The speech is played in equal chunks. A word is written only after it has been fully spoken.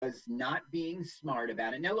was not being smart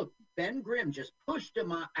about it. Now, look, Ben Grimm just pushed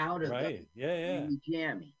him out of Right. Yeah, yeah. the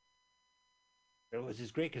jammy. It was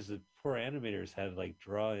just great because the poor animators had to like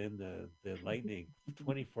draw in the lightning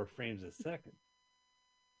 24 frames a second.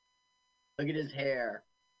 Look at his hair.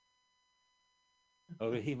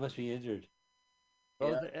 Oh, he must be injured.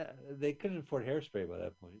 Well, Yeah. they couldn't afford hairspray by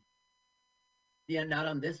that point. Yeah, not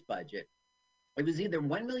on this budget. It was either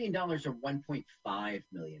 $1 million or $1.5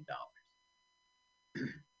 million.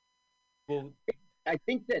 Well, I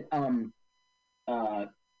think that uh,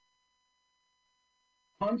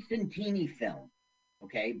 Constantini film,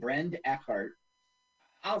 okay, Brend Eckhart,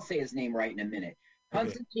 I'll say his name right in a minute. okay.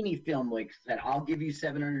 Constantini film like said, I'll give you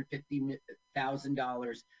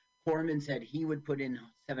 $750,000. Corman said he would put in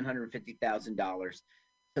 $750,000.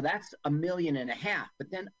 So that's $1.5 million.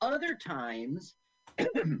 But then other times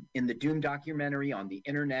in the Doom documentary on the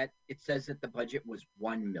internet, it says that the budget was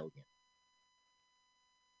 1 million.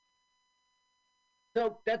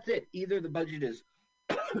 So that's it. Either the budget is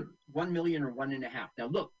 1 million or 1.5. Now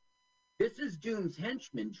look, this is Doom's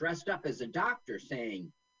henchman dressed up as a doctor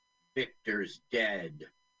saying, Victor's dead.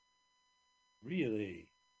 Really?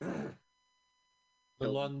 The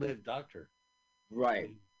So, long-lived doctor.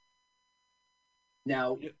 right.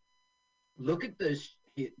 Now, Yep. look at the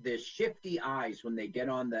shifty eyes when they get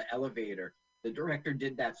on the elevator. The director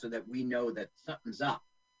did that so that we know that something's up.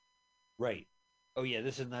 Right. Oh yeah,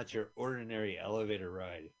 this is not your ordinary elevator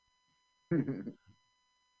ride.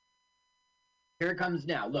 Here it comes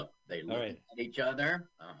now. Look, they All look right. at each other.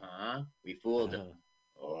 We fooled them.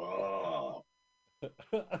 Oh,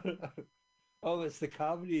 Oh, it's the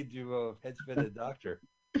comedy duo of Headspin and Doctor.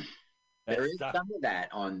 there That's is some of that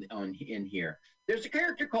on in here. There's a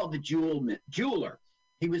character called the Jeweler.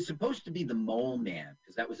 He was supposed to be the Mole Man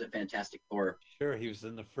because that was a Fantastic Four. Sure, he was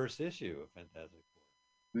in the first issue of Fantastic Four.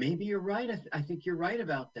 Maybe you're right. I think you're right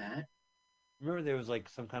about that. Remember, there was like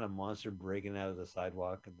some kind of monster breaking out of the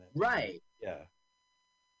sidewalk, and then Right. yeah,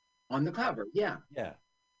 On the cover. Yeah. yeah,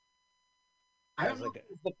 I that don't was know if like it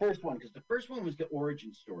was the first one because the first one was the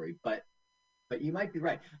origin story, but you might be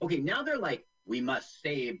right. Okay, now they're like, we must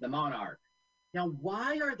save the monarch. Now,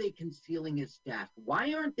 why are they concealing his death?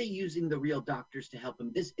 Why aren't they using the real doctors to help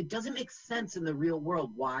him? It doesn't make sense in the real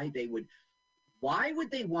world why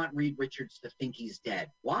would they want Reed Richards to think he's dead?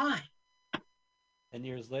 Why? 10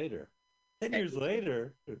 years later. 10 And years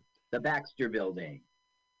later. the Baxter Building.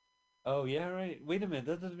 Oh yeah, right. Wait a minute,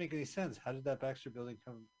 that doesn't make any sense. How did that Baxter building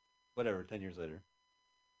come? Whatever. 10 years later.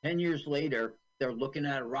 10 years later, they're looking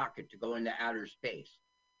at a rocket to go into outer space.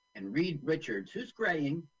 And Reed Richards, who's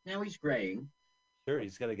graying, now he's graying. Sure,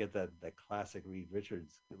 he's got to get that classic Reed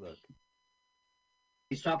Richards look.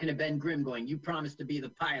 He's talking to Ben Grimm going, you promised to be the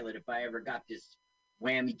pilot if I ever got this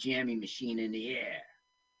whammy jammy machine in the air.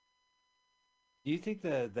 Do you think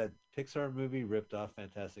that Pixar movie ripped off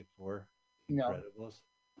Fantastic Four? No. Incredibles?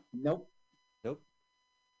 Nope. Nope.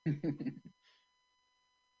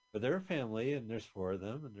 But they're a family, and there's four of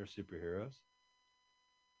them, and they're superheroes.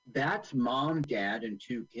 That's mom, dad, and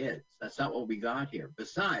two kids. That's not what we got here.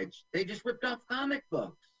 Besides, they just ripped off comic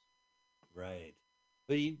books. Right.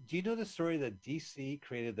 But do you know the story that DC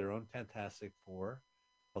created their own Fantastic Four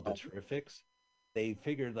called the Oh. Terrifics? They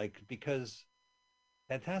figured like because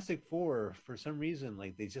Fantastic Four for some reason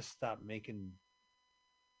like they just stopped making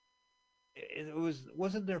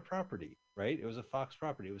wasn't their property, right? It was a Fox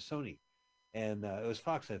property. It was Sony, and it was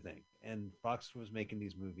Fox, I think. And Fox was making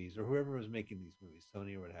these movies, or whoever was making these movies,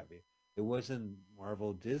 Sony or what have you. It wasn't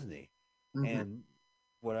Marvel, Disney, Mm-hmm. and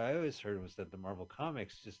what I always heard was that the Marvel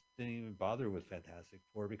comics just didn't even bother with Fantastic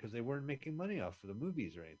Four because they weren't making money off of the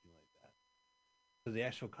movies or anything like that. So the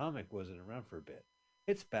actual comic wasn't around for a bit.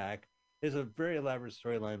 It's back. There's a very elaborate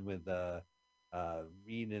storyline with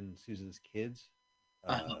Reed and Susan's kids,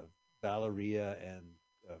 Uh-huh. Valeria and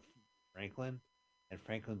uh, Franklin. And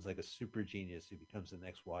Franklin's like a super genius who becomes the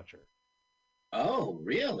next Watcher. Oh,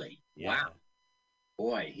 really? Yeah, Wow.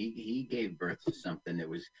 Boy, he gave birth to something that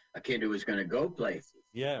was a kid who was going to go places.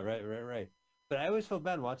 yeah, right, right, right. But I always felt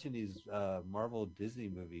bad watching these Marvel Disney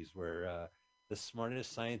movies where the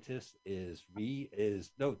smartest scientist is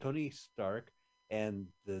no Tony Stark, and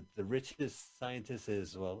the richest scientist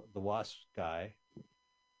is the Wasp guy.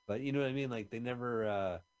 But you know what I mean? Like they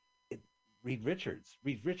never. Reed Richards.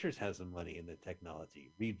 Reed Richards has the money and the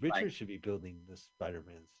technology. Reed Right. Richards should be building the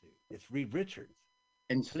Spider-Man suit. It's Reed Richards.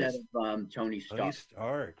 Instead of Tony Tony Stark.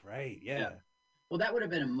 Stark, right? Yeah. Yeah. Well, that would have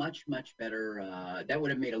been a much, much better, that would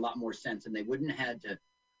have made a lot more sense. And they wouldn't have had to,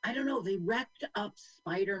 I don't know, they wrecked up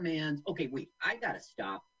Spider-Man's. Okay, wait, I got to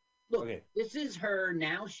stop. Look, Okay. this is her.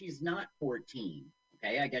 Now she's not 14.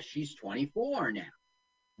 Okay, I guess she's 24 now.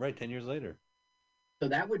 Right. 10 years later. So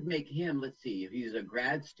that would make him, let's see, if he's a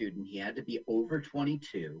grad student, he had to be over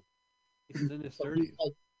 22. He's in his So 30s.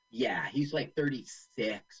 yeah, he's like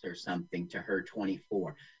 36 or something to her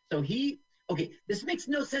 24. So okay, this makes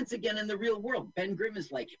no sense again in the real world. Ben Grimm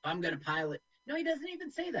is like, if I'm going to pilot, no, he doesn't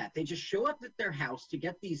even say that. They just show up at their house to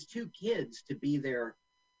get these two kids to be their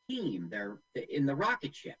team. They're in the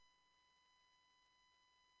rocket ship.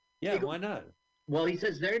 Yeah, why not? Well, he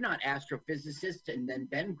says they're not astrophysicists. And then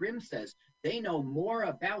Ben Grimm says they know more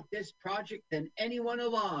about this project than anyone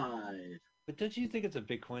alive. But don't you think it's a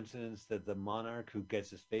big coincidence that the monarch who gets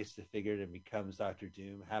his face disfigured and becomes Doctor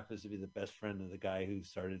Doom happens to be the best friend of the guy who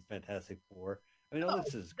started Fantastic Four? I mean, all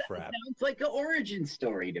this is crap. Sounds like an origin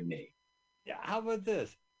story to me. Yeah, how about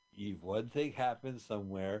this? One thing happens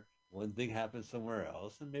somewhere, one thing happens somewhere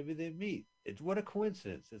else, and maybe they meet. What a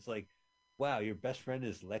coincidence. It's like, wow, your best friend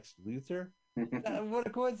is Lex Luthor? What a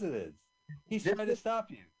coincidence. He's trying to stop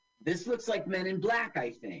you. This looks like Men in Black, I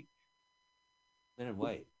think. Men in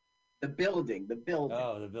White. The building.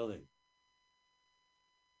 Oh, the building.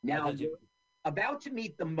 Now, about to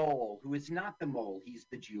meet the mole, who is not the mole, he's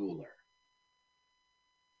the jeweler.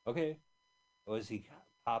 Okay. Was he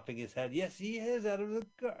popping his head? Yes, he is, out of the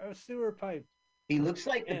sewer pipe. He looks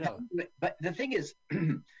like but the thing is,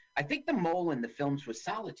 I think the mole in the films was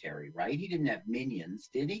solitary, right? He didn't have minions,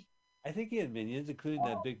 did he? I think he had minions, including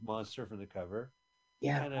that big monster from the cover.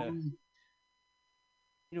 Yeah.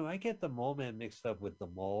 I get the Mole Man mixed up with the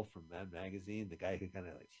Mole from Mad Magazine, the guy who kind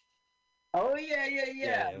of like. Oh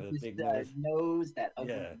yeah. With a big nose, that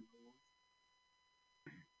ugly nose.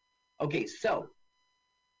 Okay, so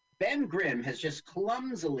Ben Grimm has just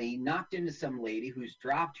clumsily knocked into some lady who's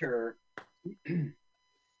dropped her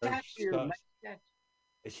statue.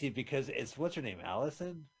 Is she, because it's, what's her name,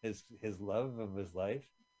 Allison? His love of his life?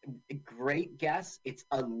 Great guess. It's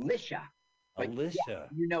Alicia. Alicia. Yeah,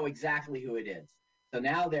 you know exactly who it is. So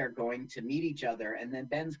now they're going to meet each other, and then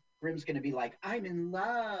Ben Grimm's going to be like, I'm in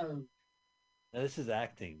love. Now, this is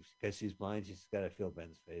acting. Because she's blind, she's got to feel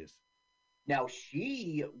Ben's face. Now,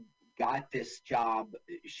 she got this job.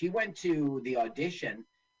 She went to the audition,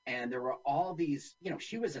 and there were all these,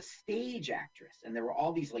 she was a stage actress, and there were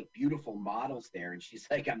all these, like, beautiful models there, and she's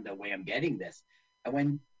like, the way I'm getting this. And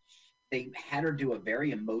when they had her do a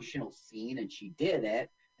very emotional scene, and she did it,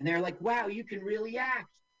 and they're like, wow, you can really act.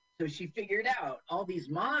 So she figured out all these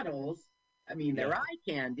models, they're eye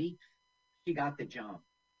candy. She got the job.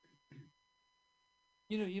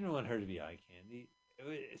 You don't want her to be eye candy.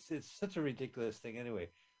 It's such a ridiculous thing anyway.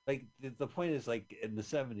 Like, the point is, like, in the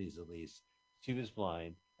 70s at least, she was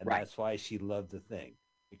blind, and that's why she loved the Thing.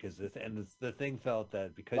 Because the Thing felt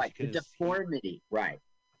that because she could the deformity. Right.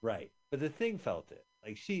 But the Thing felt it.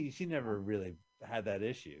 Like, she never really had that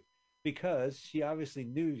issue because she obviously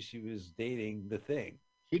knew she was dating the Thing.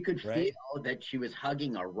 She could feel that she was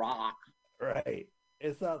hugging a rock. Right.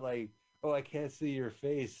 It's not like, oh, I can't see your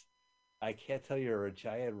face. I can't tell you're a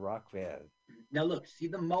giant rock fan. Now look, see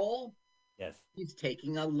the mole? Yes. He's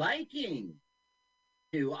taking a liking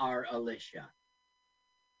to our Alicia.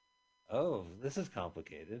 Oh, this is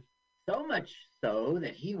complicated. So much so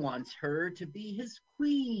that he wants her to be his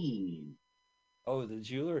queen. Oh, the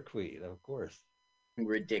jeweler queen, of course.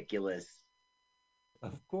 Ridiculous.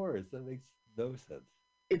 Of course. That makes no sense.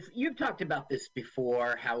 You've talked about this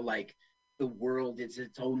before, how like the world is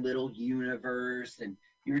its own little universe, and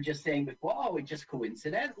you were just saying before, it just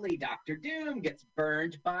coincidentally Dr. Doom gets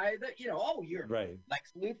burned by you're right.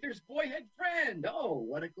 Lex Luthor's boyhood friend. Oh,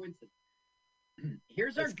 what a coincidence.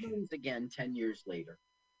 Here's our goons again 10 years later.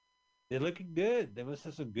 They're looking good. They must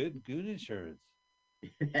have some good goon insurance.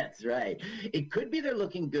 That's right. It could be they're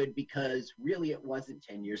looking good because really it wasn't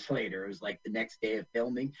 10 years later. It was like the next day of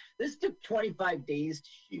filming. This took 25 days to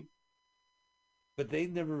shoot. But they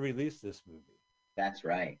never released this movie. That's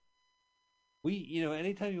right.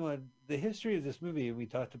 Anytime you want the history of this movie, we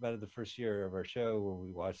talked about it the first year of our show when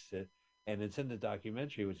we watched it, and it's in the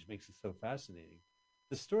documentary, which makes it so fascinating.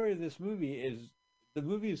 The story of this movie is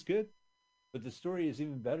good, but the story is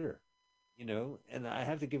even better. And I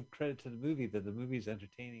have to give credit to the movie that the movie is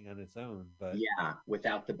entertaining on its own, but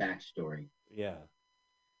without the backstory. Yeah.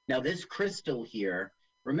 Now this crystal here,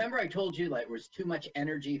 remember I told you like there was too much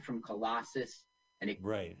energy from Colossus, and it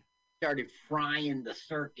started frying the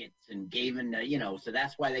circuits and gave in so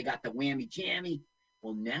that's why they got the whammy jammy.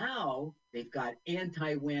 Well, now they've got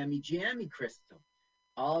anti-whammy jammy crystal.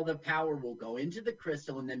 All the power will go into the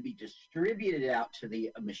crystal and then be distributed out to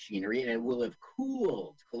the machinery, and it will have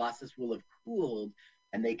cooled. Colossus will have cooled,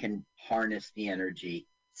 and they can harness the energy.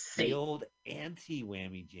 The old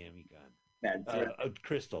anti-whammy jammy gun. That's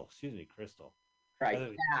crystal. Excuse me, crystal.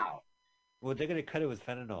 Right now. Well, they're going to cut it with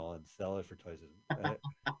fentanyl and sell it for toys.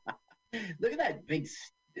 Look at that big,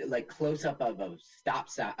 like, close up of a stop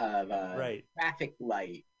sign of a Right. traffic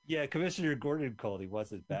light. Yeah, Commissioner Gordon called. He wants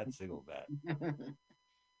his bat signal back.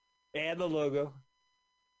 And the logo.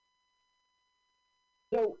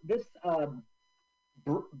 So this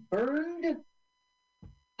Bernd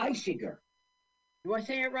Eichiger, do I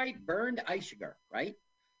say it right? Bernd Eichiger, right?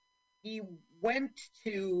 He worked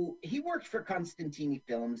for Constantini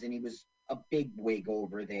Films, and he was a big wig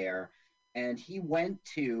over there. And he went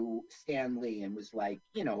to Stan Lee and was like,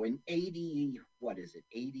 in 80, what is it,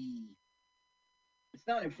 80? It's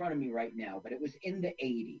not in front of me right now, but it was in the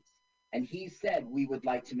 80s. And he said, we would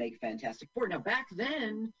like to make Fantastic Four. Now, back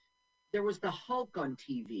then, there was the Hulk on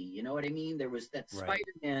TV. You know what I mean? There was that Right.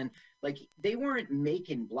 Spider-Man. Like, they weren't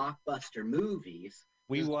making blockbuster movies.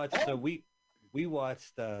 We watched we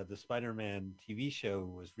watched the Spider-Man TV show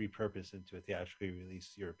was repurposed into a theatrically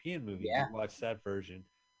released European movie. Yeah. We watched that version.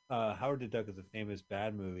 Howard the Duck is a famous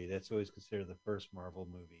bad movie. That's always considered the first Marvel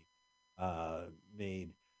movie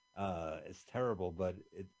made. It's terrible, but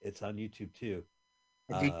it's on YouTube too.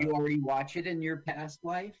 Did you already watch it in your past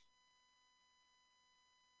life?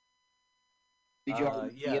 Did you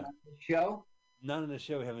already see it on the show? None of the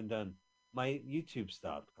show we haven't done. My YouTube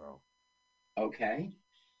stopped, Carl. Okay.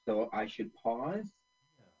 So I should pause.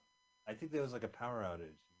 Yeah. I think there was like a power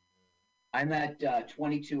outage. I'm at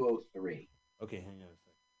 2203. Okay, hang on a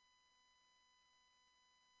sec.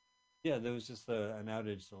 Yeah, there was just an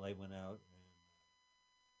outage. The light went out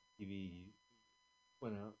and TV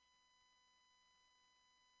went out.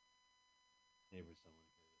 Neighbors don't want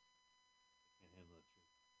to hear this. I can't handle the truth.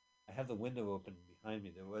 I have the window open behind me.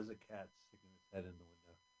 There was a cat sticking his head in the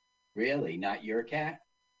window. Really? Not your cat?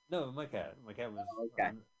 No, my cat. My cat was.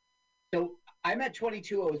 Okay. So I'm at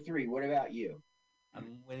 2203. What about you?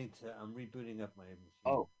 I'm rebooting up my machine.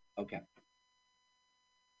 Oh, okay.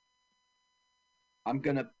 I'm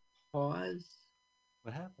going to pause.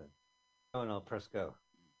 What happened? Oh, and I'll press go.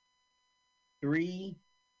 3,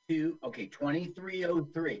 2, okay,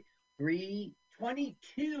 2303.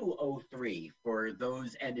 2203 for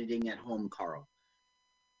those editing at home, Carl.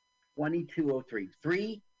 2203.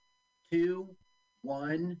 3, 2,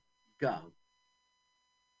 1, go.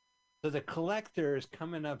 So the collector is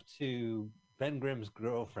coming up to Ben Grimm's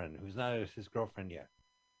girlfriend, who's not his girlfriend yet.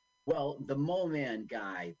 Well, the mole man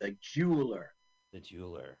guy, the jeweler. The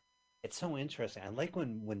jeweler. It's so interesting. I like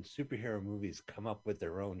when superhero movies come up with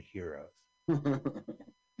their own heroes.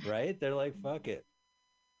 Right? They're like, fuck it.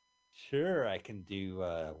 Sure, I can do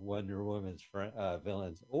Wonder Woman's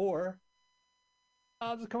villains, or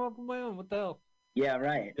I'll just come up with my own. What the hell? Yeah,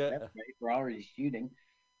 right. Yeah. That's right. We're already shooting.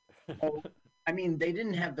 So, I mean, they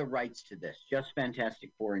didn't have the rights to this. Just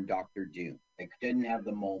Fantastic Four and Doctor Doom. They didn't have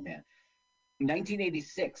the Mole Man. In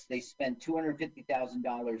 1986, they spent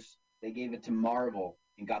 $250,000. They gave it to Marvel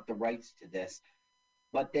and got the rights to this.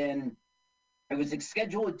 But then it was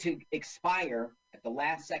scheduled to expire at the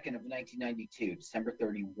last second of 1992, December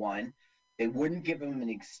 31. They wouldn't give them an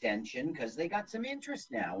extension because they got some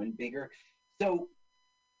interest now and bigger. So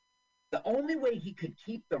the only way he could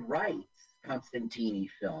keep the rights, Constantini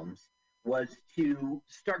Films, was to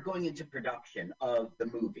start going into production of the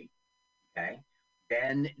movie. Okay,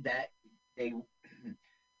 then that they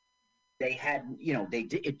had,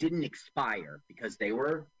 it didn't expire because they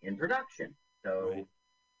were in production. So. Right.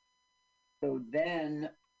 So then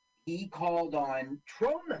he called on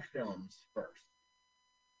Troma Films first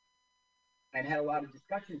and had a lot of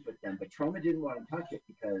discussions with them, but Troma didn't want to touch it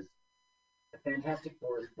because the Fantastic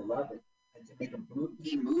Four is beloved. And to make a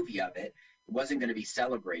movie of it, it wasn't going to be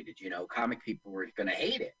celebrated. Comic people were going to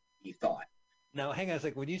hate it, he thought. Now, hang on a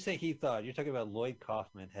second. When you say he thought, you're talking about Lloyd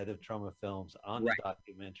Kaufman, head of Troma Films, on the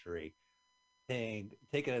documentary, saying,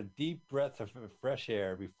 taking a deep breath of fresh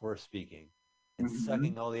air before speaking. And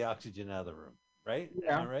sucking all the oxygen out of the room, right?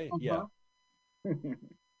 Yeah. Am I right? Uh-huh. Yeah.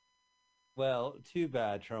 Well, too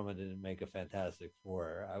bad Troma didn't make a Fantastic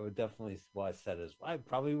Four. I would definitely watch that as well. I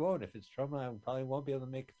probably won't. If it's Troma, I probably won't be able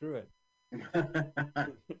to make it through it.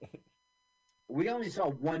 We only saw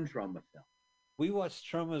one Troma film. We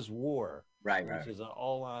watched Troma's War, right. Which is an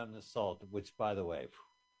all-on assault, which, by the way,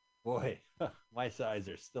 boy, my sides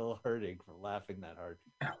are still hurting from laughing that hard.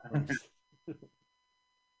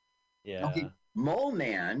 Yeah. Okay. Mole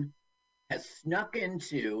Man has snuck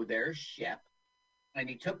into their ship, and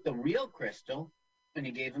he took the real crystal, and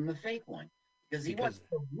he gave him the fake one because he wants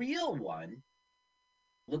the real one.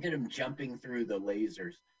 Look at him jumping through the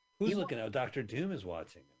lasers. Who's looking out? Dr. Doom is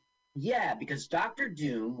watching him. Yeah, because Dr.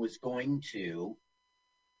 Doom was going to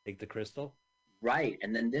take the crystal. Right,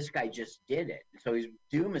 and then this guy just did it. So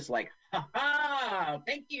Doom is like, ha ha! Ah,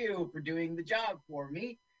 thank you for doing the job for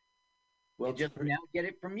me. We'll just now get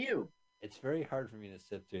it from you. It's very hard for me to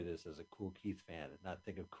sit through this as a Cool Keith fan and not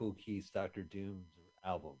think of Cool Keith's Dr. Doom's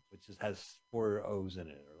album, which has 4 O's in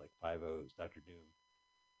it, or like 5 O's, Dr. Doom,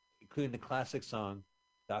 including the classic song,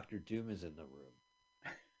 Dr. Doom is in the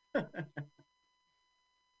room.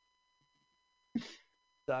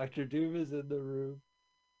 Dr. Doom is in the room.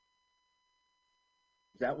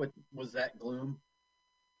 Is that what was that gloom?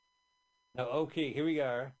 Now, okay, here we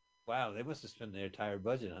are. Wow, they must have spent their entire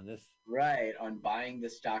budget on this. Right, on buying the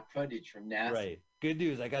stock footage from NASA. Right. Good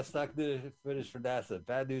news, I got stock footage from NASA.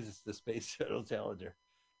 Bad news, it's the Space Shuttle Challenger.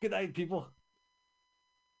 Good night, people.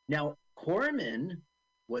 Now, Corman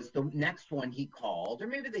was the next one he called, or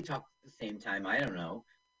maybe they talked at the same time. I don't know.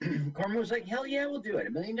 Corman was like, hell yeah, we'll do it.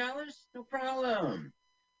 $1 million? No problem.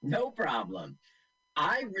 No problem.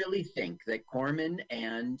 I really think that Corman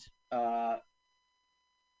and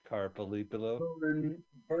Carpalipolo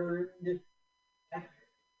Burned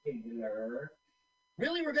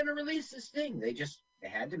really were going to release this thing. They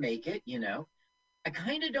had to make it, you know. I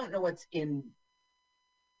kind of don't know what's in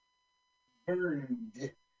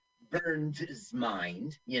Burned's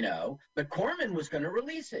mind, you know, but Corman was going to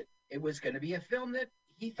release it. It was going to be a film that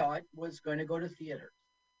he thought was going to go to theaters.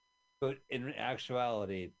 But in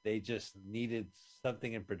actuality, they just needed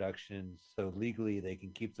something in production so legally they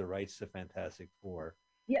can keep the rights to Fantastic Four.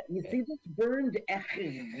 Yeah, you see this Burned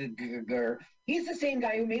he's the same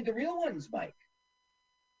guy who made the real ones, Mike.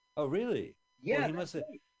 Oh, really? Yeah. Well, he must have.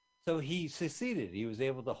 Right. So he succeeded. He was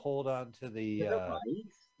able to hold on to the.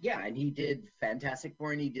 Yeah, and he did Fantastic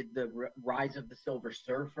Four, and he did the Rise of the Silver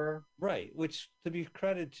Surfer. Right, which, to be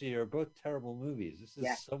credited to you, are both terrible movies. This is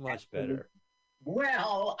so much better.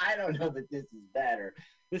 Well, I don't know that this is better.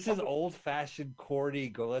 This is old-fashioned,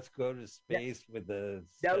 corny. Let's go to space with the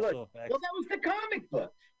special effects. Well, that was the comic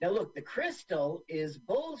book. Now look, the crystal is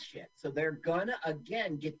bullshit. So they're gonna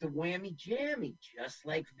again get the whammy jammy, just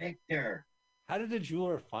like Victor. How did the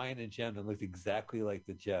jeweler find a gem that looked exactly like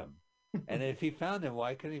the gem? And if he found it,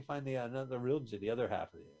 why couldn't he find the real gem, the other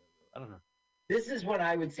half of it? I don't know. This is what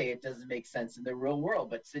I would say. It doesn't make sense in the real world,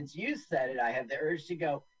 but since you said it, I have the urge to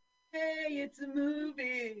go, hey, it's a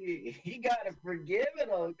movie. You got to forgive it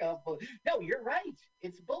a couple. No, you're right.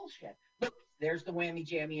 It's bullshit. Look, there's the whammy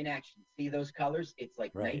jammy in action. See those colors? It's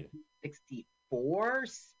like 1964,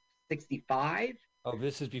 65. Oh,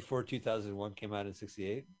 this is before 2001 came out in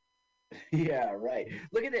 68? Yeah, right.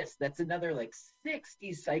 Look at this. That's another like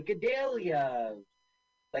 60s psychedelia.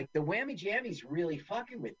 Like the whammy jammy's really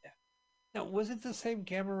fucking with them. Now, was it the same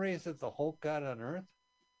gamma rays that the Hulk got on Earth?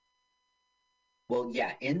 Well,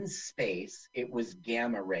 yeah, in space, it was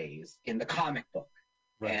gamma rays in the comic book.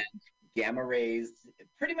 Right. And gamma rays,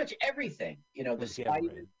 pretty much everything. You know, the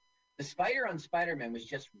spider on Spider-Man was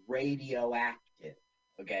just radioactive,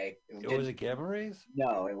 okay? Was it gamma rays?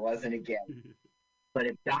 No, it wasn't a gamma. But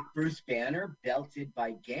if Doc Bruce Banner, belted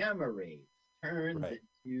by gamma rays, turns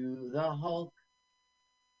into the Hulk.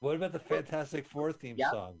 What about the Fantastic Four theme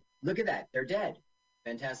song? Look at that. They're dead.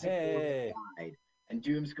 Fantastic Four died. And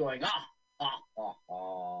Doom's going,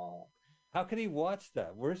 How can he watch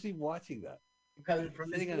that? Where's he watching that? Because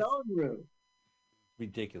from his own room.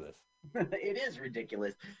 Ridiculous. It is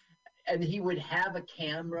ridiculous. And he would have a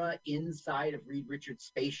camera inside of Reed Richards'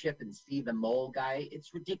 spaceship and see the mole guy.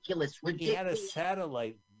 It's ridiculous. He had a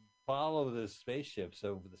satellite follow the spaceship,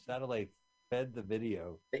 so the satellite fed the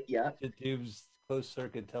video to Doom's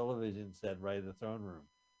closed-circuit television set right in the throne room,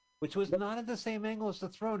 which was not at the same angle as the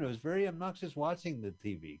throne. It was very obnoxious watching the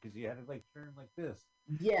TV because you had to like turn like this.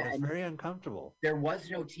 Yeah, it was very uncomfortable. There was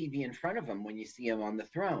no TV in front of him when you see him on the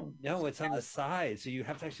throne. No, it's on the side, so you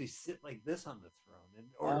have to actually sit like this on the throne,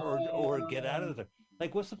 or get out of the throne.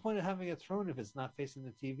 Like, what's the point of having a throne if it's not facing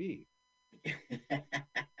the TV?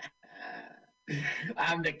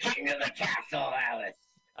 I'm the king of the castle, Alice.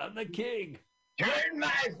 I'm the king. Turn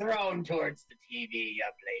my throne towards the TV,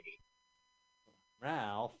 young lady.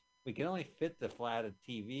 Ralph, we can only fit the flat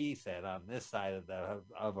TV set on this side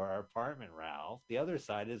of our apartment, Ralph. The other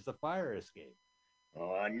side is the fire escape.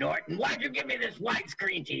 Oh, Norton, why'd you give me this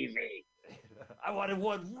widescreen TV? I wanted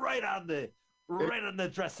one right on the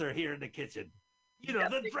dresser here in the kitchen. You know,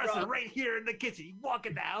 the dresser right here in the kitchen. You walk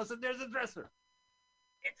in the house and there's a dresser.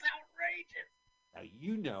 It's outrageous. Now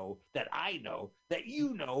you know that I know that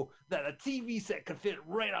you know that a TV set could fit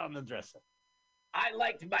right on the dresser. I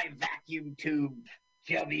liked my vacuum tube,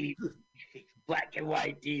 chubby, black and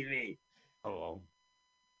white TV. Oh.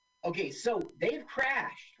 Okay, so they've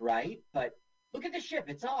crashed, right? But look at the ship.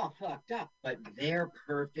 It's all fucked up, but they're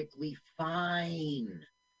perfectly fine.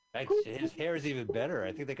 Actually, his hair is even better.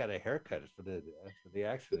 I think they got a haircut for the It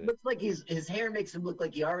accident. looks like his hair makes him look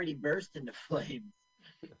like he already burst into flames.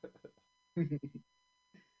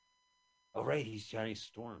 Oh, right, he's Johnny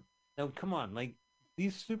Storm. Now, come on, like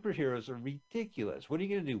these superheroes are ridiculous. What are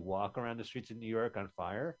you gonna do? Walk around the streets of New York on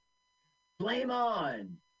fire? Flame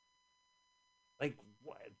on! Like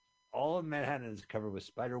what? All of Manhattan is covered with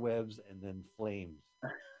spider webs and then flames.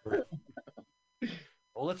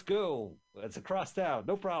 Oh, let's go. It's across town.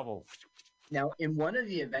 No problem. Now, in one of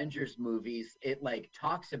the Avengers movies, it like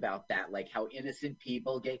talks about that, like how innocent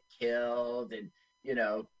people get killed, and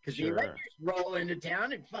because the Avengers Sure. roll into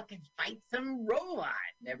town and fucking fight some robot,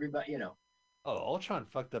 and everybody. Oh, Ultron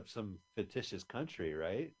fucked up some fictitious country,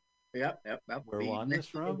 right? Yep. Where We Wanda's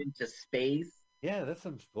lifted from? into space. Yeah, that's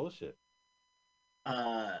some bullshit.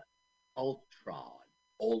 Uh, Ultron,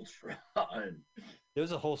 Ultron. There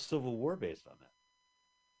was a whole civil war based on that.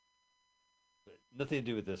 But nothing to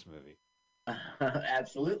do with this movie.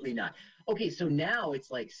 Absolutely not. Okay, so now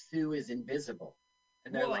it's like Sue is invisible,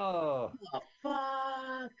 and they're like, Whoa. "What the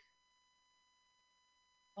fuck?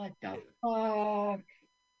 What the fuck?"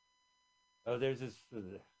 Oh, there's this.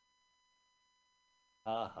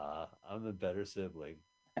 Haha, I'm the better sibling.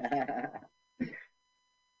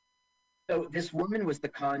 So this woman was the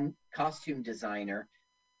costume designer,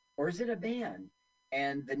 or is it a band?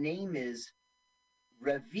 And the name is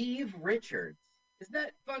Raviv Richards. Isn't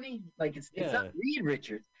that funny? Like it's not Yeah, Reed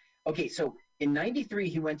Richards. Okay, so in '93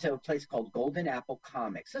 he went to a place called Golden Apple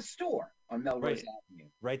Comics, a store on Melrose right, Avenue.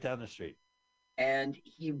 right down the street. And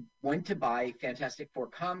he went to buy Fantastic Four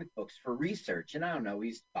comic books for research. And I don't know,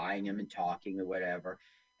 he's buying them and talking or whatever.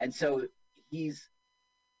 And so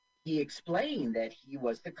he explained that he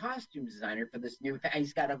was the costume designer for this new.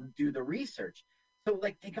 He's got to do the research. So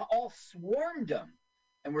like they all swarmed him,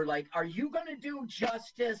 and we're like, "Are you going to do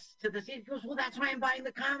justice to this?" He goes, "Well, that's why I'm buying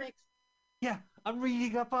the comics. Yeah, I'm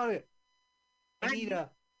reading up on it. I I'm need a.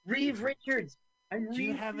 Reeve Richards. I'm Do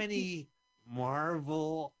you Reeve have any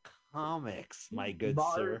Marvel comics, my good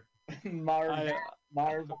Mar sir? Marvel I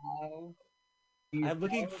Marvel. He's I'm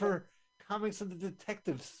looking for comics of the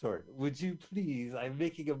detective sort. Would you please? I'm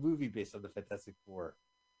making a movie based on the Fantastic Four.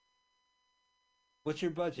 What's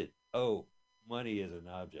your budget? Oh, money is an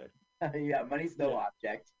object. yeah, money's no Yeah,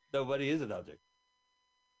 object. no, money is an object.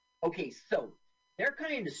 Okay, so they're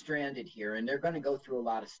kind of stranded here and they're going to go through a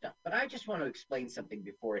lot of stuff. But I just want to explain something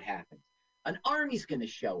before it happens. An army's going to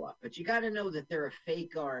show up, but you got to know that they're a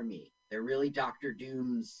fake army. They're really Doctor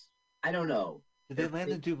Doom's. I don't know. Did they They're land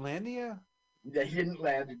fake. in Doomlandia? They didn't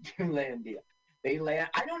land in Doomlandia. They land.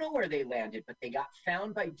 I don't know where they landed, but they got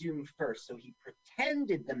found by Doom first. So he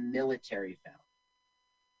pretended the military found.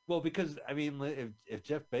 Well, because I mean, if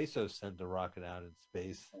Jeff Bezos sent a rocket out in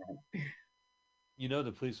space, you know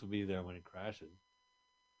the police will be there when it crashes.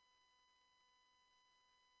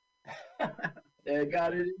 They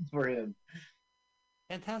got it in for him.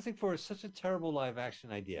 Fantastic Four is such a terrible live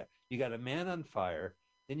action idea. You got a man on fire,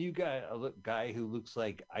 then you got a guy who looks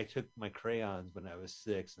like I took my crayons when I was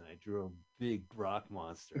 6 and I drew a big rock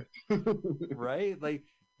monster, right? Like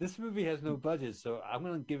this movie has no budget, so I'm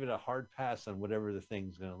going to give it a hard pass on whatever the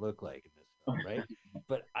thing's going to look like in this film, right?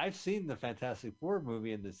 But I've seen the Fantastic Four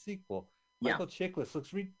movie and the sequel. Yeah. Michael Chiklis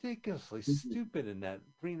looks ridiculously stupid in that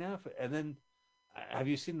green outfit. And then, have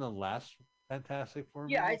you seen the last Fantastic Four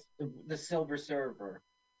Yeah, movie? the Silver Surfer.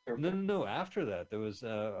 No. After that, there was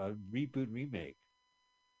a reboot remake.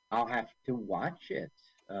 I'll have to watch it.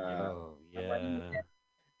 Oh yeah.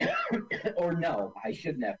 Or no, I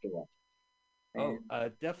shouldn't have to watch. Oh,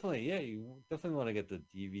 definitely. Yeah, you definitely want to get the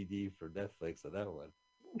DVD for Netflix of that one.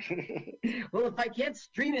 Well, if I can't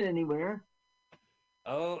stream it anywhere.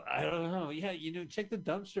 Oh, I don't know. Yeah, check the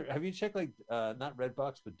dumpster. Have you checked like not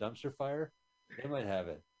Redbox but Dumpster Fire? They might have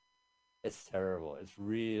it. It's terrible. It's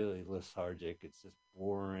really lethargic. It's just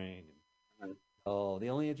boring. Oh, the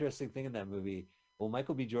only interesting thing in that movie, well,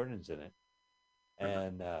 Michael B. Jordan's in it,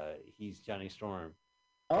 and he's Johnny Storm.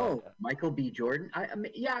 But Oh, Michael B. Jordan. I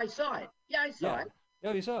mean, yeah, I saw it. Yeah, I saw yeah, it.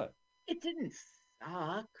 yeah, you saw it. It didn't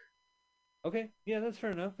suck. Okay, yeah, that's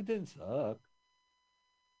fair enough. It didn't suck.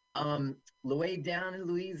 Way down in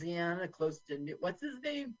Louisiana, close to what's his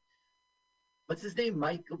name? What's his name?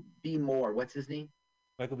 Michael B. Moore. What's his name?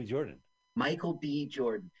 Michael B. Jordan. Michael B.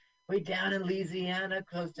 Jordan. Way down in Louisiana,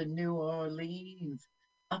 close to New Orleans.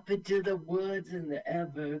 Up into the woods and the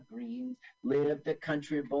evergreens, lived a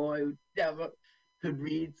country boy who never could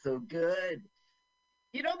read so good.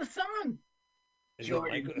 You know the song? Is it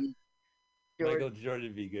Jordan Michael? B. Michael Jordan.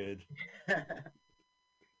 Jordan be good.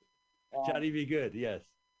 Johnny be good. Yes.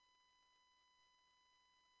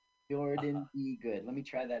 Jordan B. Good. Let me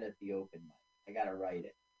try that at the open mic. I gotta write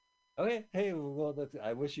it. Okay, hey, well,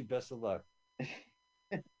 I wish you best of luck.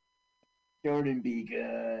 Jordan be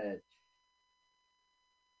good.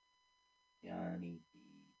 Johnny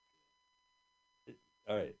B.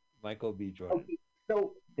 All right, Michael B. Jordan. Okay,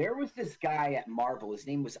 so there was this guy at Marvel. His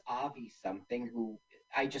name was Avi something. Who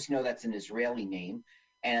I just know that's an Israeli name,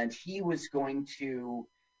 and he was going to,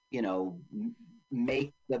 you know,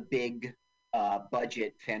 make the big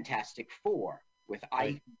budget Fantastic Four with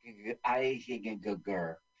Right. I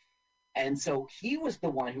and so he was the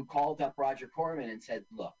one who called up Roger Corman and said,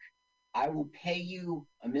 "Look, I will pay you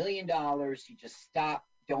 $1 million. You just stop,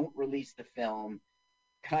 don't release the film,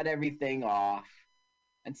 cut everything off."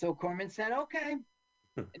 And so Corman said, "Okay,"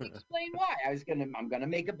 and he explained why. I'm gonna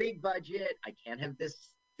make a big budget. I can't have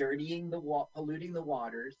this dirtying polluting the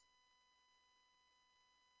waters.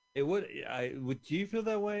 It would. I would. Do you feel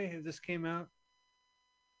that way if this came out?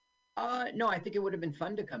 No, I think it would have been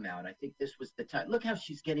fun to come out. I think this was the time. Look how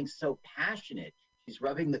she's getting so passionate. She's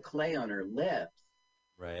rubbing the clay on her lips.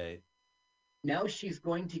 Right. Now she's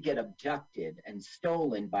going to get abducted and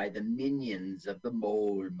stolen by the minions of the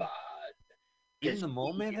mole man. Even Because the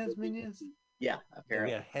Mole Man has minions. yeah, We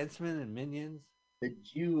apparently got henchmen and minions. the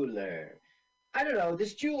jeweler. I don't know.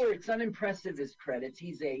 This jeweler, it's unimpressive his credits.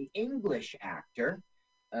 He's a English actor,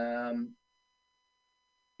 um,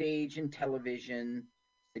 stage and television,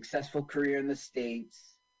 successful career in the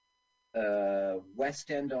States, West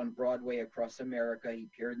End on Broadway across America. He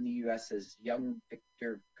appeared in the U.S. as young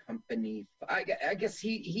Victor Company. I guess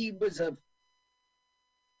he was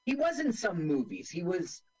in some movies. He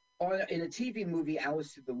was in a TV movie,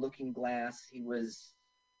 Alice Through the Looking Glass. He was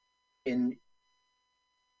in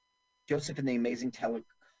Joseph and the Amazing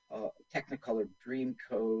Technicolor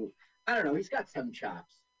Dreamcoat. I don't know. He's got some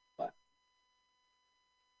chops, but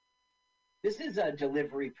this is a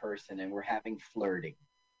delivery person, and we're having flirting,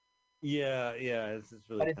 Yeah, yeah. It's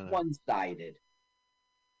really but it's kind of one-sided.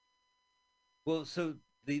 well. So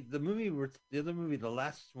the movie, the other movie, the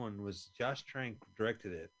last one was Josh Trank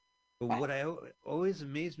directed it. But Oh, what always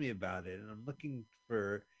amazed me about it, and I'm looking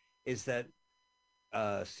for, is that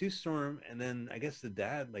Sue Storm, and then I guess the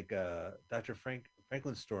dad, like Dr.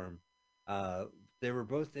 Franklin Storm, uh, they were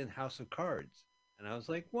both in House of Cards, and I was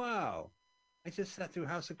like, wow, I just sat through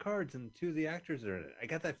House of Cards, and two of the actors are in it. I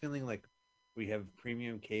got that feeling like we have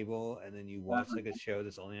premium cable, and then you watch like a show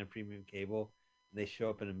that's only on premium cable, and they show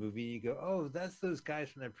up in a movie, and you go, oh, that's those guys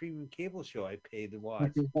from that premium cable show I paid to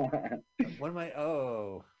watch. What am I?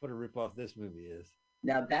 Oh, what a ripoff this movie is.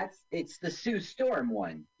 now it's the Sue Storm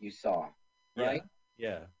one you saw, Yeah, right?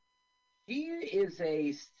 yeah.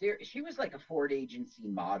 She she was like a Ford agency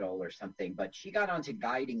model or something, but she got onto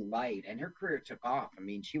Guiding Light and her career took off. I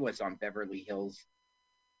mean, she was on Beverly Hills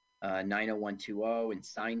 90120 and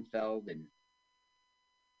Seinfeld and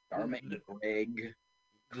Dharma and The, Greg,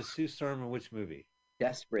 the Sue Storm in which movie?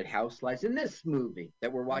 Desperate Housewives, in this movie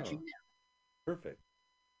that we're watching Oh, now. perfect.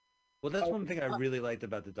 Well, that's Oh, one thing I really liked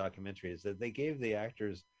about the documentary is that they gave the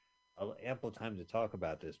actors ample time to talk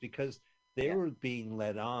about this because they yeah. were being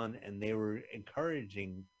led on and they were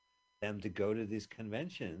encouraging them to go to these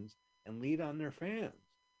conventions and lead on their fans.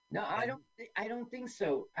 No, And I don't think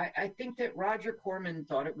so. I think that Roger Corman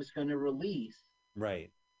thought it was going to release.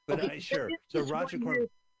 right, but Okay, sure. this So was Roger one Corman,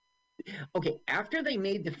 year. Okay, after they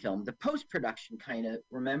made the film, the post production kind of,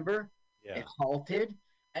 remember, yeah. it halted.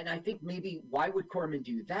 And I think maybe why would Corman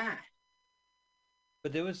do that?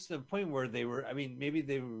 But there was a point where they were. I mean, maybe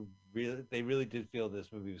they were really. They really did feel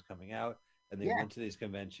this movie was coming out, and they Yeah. went to these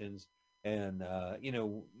conventions. And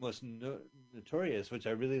most notorious, which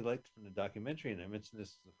I really liked from the documentary, and I mentioned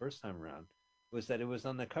this the first time around, was that it was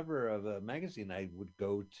on the cover of a magazine I would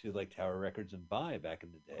go to like Tower Records and buy back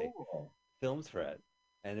in the day, Cool. Film Threat,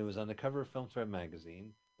 and it was on the cover of Film Threat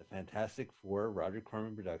magazine, the Fantastic Four, Roger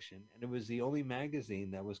Corman production, and it was the only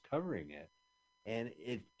magazine that was covering it, and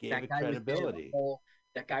it gave That it guy was there the credibility. whole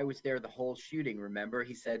that guy was there the whole shooting, remember?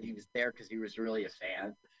 He said he was there because he was really a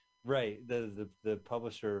fan. Right. The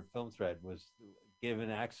publisher of Film Thread was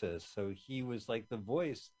given access, so he was like the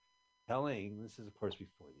voice telling. This is of course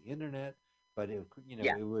before the internet, but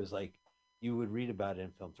Yeah. it was like you would read about it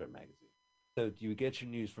in Film Thread magazine. So you get your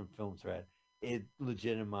news from Film Thread. It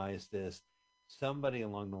legitimized this. Somebody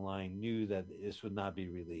along the line knew that this would not be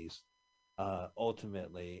released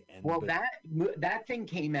ultimately, and Well, but that thing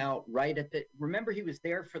came out right at the. Remember, he was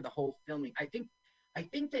there for the whole filming. I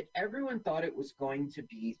think that everyone thought it was going to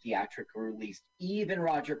be theatrical released, even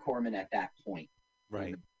Roger Corman at that point.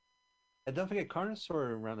 right. And don't forget,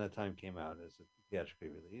 Carnosaur around that time came out as a theatrically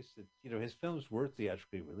released. His films were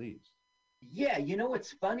theatrically released. Yeah, you know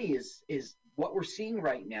what's funny is what we're seeing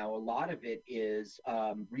right now. A lot of it is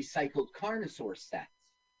recycled Carnosaur sets.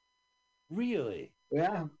 Really?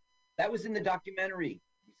 Yeah. That was in the documentary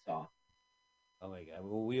we saw. Oh my god.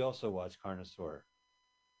 Well, we also watched Carnosaur.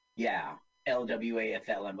 Yeah.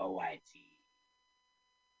 LWAFLMOYT.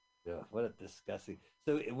 Yeah, what a disgusting.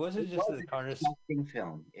 So it wasn't It just was the a carnos. disgusting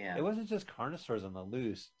film. It Yeah. wasn't just carnosaurs on the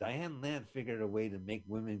loose. Diane Land figured a way to make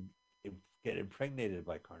women get impregnated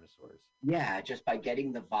by carnosaurs. Yeah, just by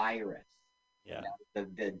getting the virus. Yeah.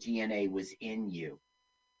 The DNA was in you.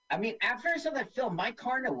 I mean, after I saw that film, my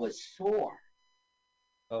carna was sore.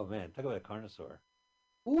 Oh man, talk about a carnosaur.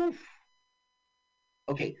 Oof.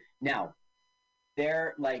 Okay, now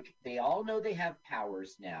they're like they all know they have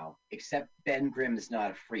powers now, except Ben Grimm is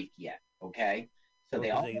not a freak yet. Okay, so Well, they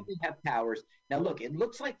because all know they have powers. Now look, it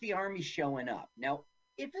looks like the army's showing up. Now,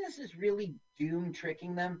 if this is really Doom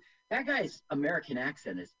tricking them, that guy's American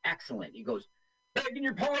accent is excellent. He goes, "Begging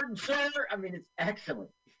your pardon, sir." I mean, it's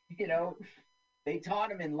excellent. You know, they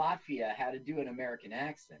taught him in Latvia how to do an American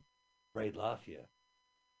accent. right, Lafayette.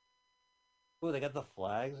 Oh, they got the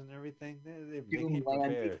flags and everything. They Doom came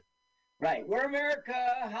landing. prepared. Right. We're America.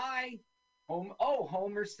 Hi. Home. Oh,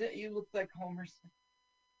 Homer. You look like Homer.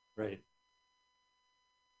 Right.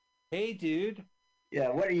 Hey, dude. Yeah.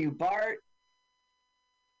 What are you, Bart?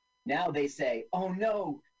 Now they say, oh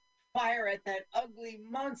no, fire at that ugly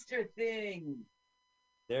monster thing.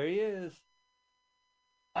 There he is.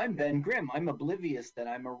 I'm Ben Grimm. I'm oblivious that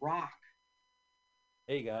I'm a rock.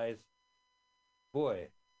 Hey, guys. Boy,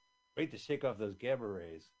 great to shake off those gamma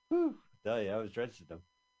rays. Whew. Tell you, I was drenching them.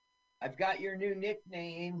 I've got your new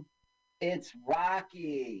nickname. It's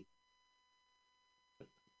Rocky.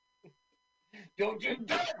 Don't you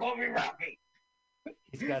dare call me Rocky.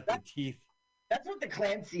 He's got the teeth. That's what the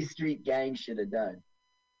Clancy Street gang should have done.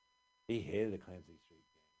 He hated the Clancy Street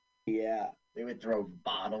Yeah, they would throw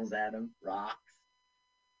bottles at him, rocks.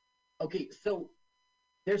 Okay, so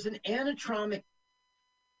there's an animatronic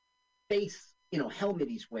face, helmet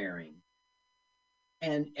he's wearing,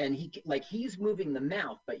 and he's moving the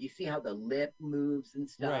mouth, but you see how the lip moves and gang.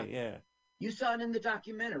 stuff. Right, yeah. You saw it in the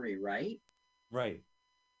documentary, right? Right.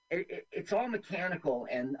 It's all mechanical,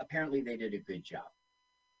 and apparently they did a good job.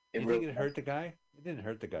 You think it hurt the guy? It didn't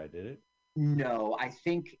hurt the guy, did it? No, I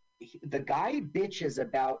think the guy bitches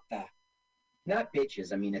about not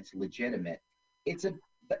bitches. I mean, it's legitimate. It's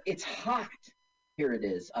hot. Here it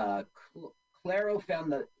is. Claro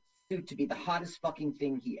found the suit to be the hottest fucking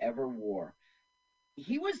thing he ever wore.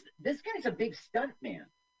 This guy's a big stunt man.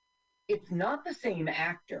 It's not the same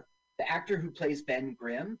actor. The actor who plays Ben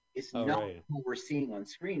Grimm is not right. who we're seeing on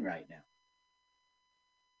screen right now.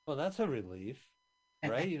 Well, that's a relief,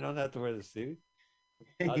 right? You don't have to wear the suit.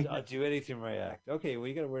 I'll do anything in my act. Okay, well,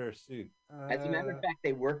 you got to wear a suit. As a matter of fact,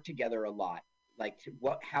 they work together a lot. Like,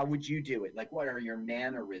 how would you do it? Like, what are your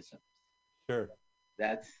mannerisms? Sure.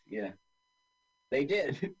 Yeah. They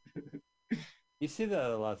did. You see that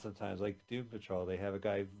a lot sometimes, like Doom Patrol. They have a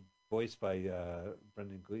guy voiced by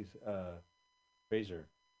Brendan Fraser.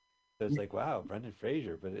 So it's like, wow, Brendan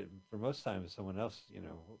Fraser. But for most times, it's someone else,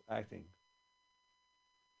 acting.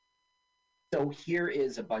 So here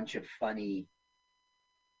is a bunch of funny.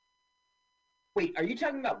 Wait, are you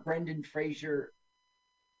talking about Brendan Fraser?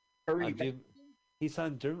 He's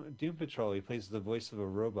on Doom Patrol. He plays the voice of a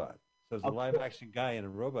robot. So it's a live action guy in a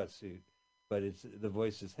robot suit, but the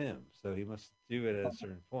voice is him. So he must do it at a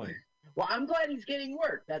certain point. Well, I'm glad he's getting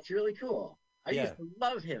work. That's really cool. I used to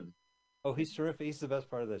love him. Oh, he's terrific. He's the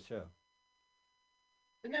best part of that show.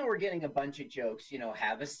 So now we're getting a bunch of jokes.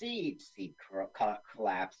 Have a seat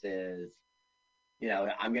collapses.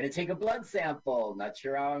 I'm going to take a blood sample. Not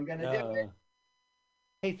sure how I'm going to do it.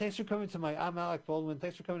 Hey, thanks for coming to I'm Alec Baldwin.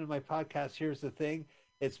 Thanks for coming to my podcast. Here's the thing.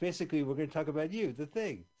 It's basically, we're going to talk about you, the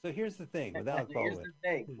thing. So here's the thing with Alec Baldwin. Here's the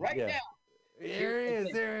thing. Right now. Here he is.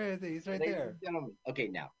 There he is. He's right there. Okay,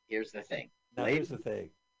 now, here's the thing. Now, here's the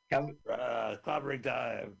thing. Clobbering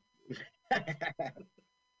time.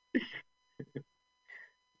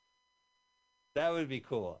 That would be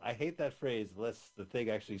cool. I hate that phrase, unless the thing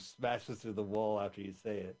actually smashes through the wall after you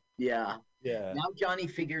say it. Yeah. Yeah. Now Johnny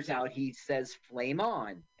figures out he says flame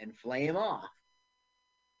on and flame off.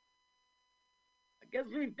 I guess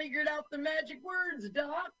we figured out the magic words,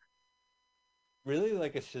 Doc. Really?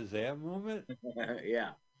 Like a Shazam moment?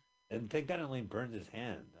 Yeah. And thank God it only burned his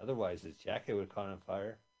hand. Otherwise, his jacket would have caught on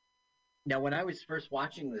fire. Now, when I was first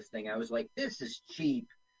watching this thing, I was like, this is cheap.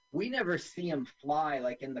 We never see him fly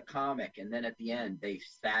like in the comic, and then at the end, they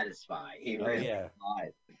satisfy. He really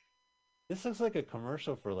flies. This looks like a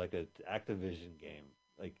commercial for like an Activision game.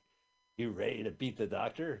 Like, you ready to beat the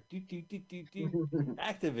doctor?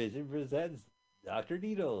 Activision presents Dr.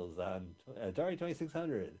 Needles on Atari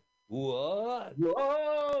 2600. What?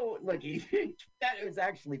 Whoa! Look, that was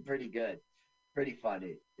actually pretty good. pretty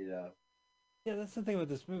funny, you know. Yeah, that's the thing with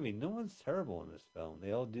this movie. No one's terrible in this film.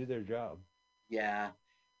 They all do their job. Yeah.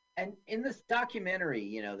 And in this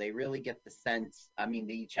documentary, they really get the sense. I mean,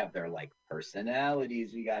 they each have their like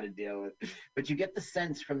personalities we got to deal with, but you get the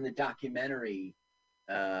sense from the documentary.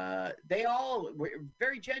 They all were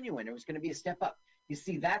very genuine. It was going to be a step up. You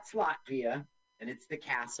see, that's Latvia, and it's the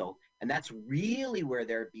castle, and that's really where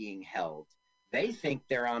they're being held. They think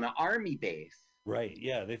they're on an army base. Right.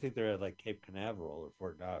 Yeah, they think they're at like Cape Canaveral or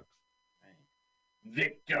Fort Knox. Right.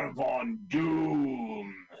 Victor Von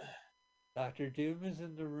Doom. Dr. Doom is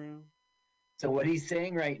in the room. So what he's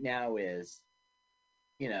saying right now is,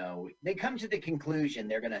 they come to the conclusion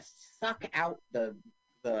they're going to suck out the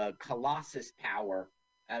Colossus power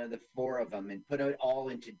out of the four of them and put it all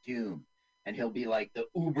into Doom, and he'll be like the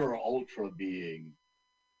uber ultra being.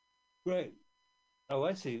 Right. Oh,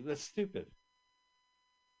 I see. That's stupid.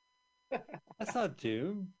 That's not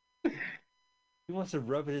Doom. He wants to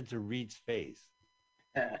rub it into Reed's face.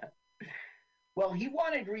 Well, he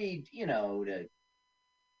wanted Reed, to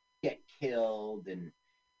get killed, and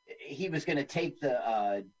he was going to take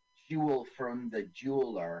the jewel from the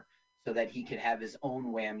jeweler so that he could have his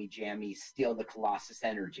own whammy jammy, steal the Colossus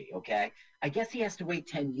energy, okay? I guess he has to wait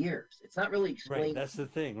 10 years. It's not really explained. Right, that's the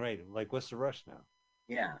thing, right? Like, what's the rush now?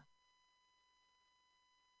 Yeah.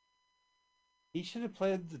 He should have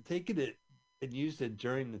planned to taken it and used it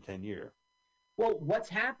during the 10-year. Well, what's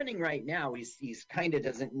happening right now is he's kind of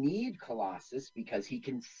doesn't need Colossus because he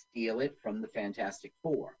can steal it from the Fantastic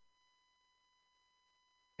Four.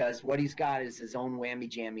 Because what he's got is his own whammy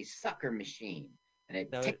jammy sucker machine, and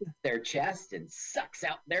it tickles their chest and sucks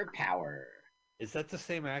out their power. Is that the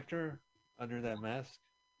same actor under that mask?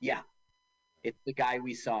 Yeah. It's the guy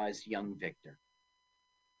we saw as young Victor.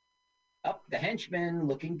 Oh, the henchman,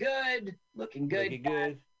 looking good. Looking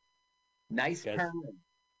good. Nice turn.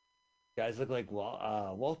 Guys look like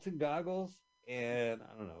Walton goggles, and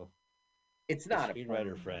I don't know. It's not a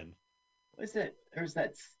screenwriter friend. What is it? There's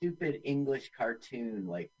that stupid English cartoon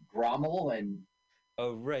like Grommel and.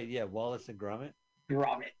 Oh right, yeah, Wallace and Gromit.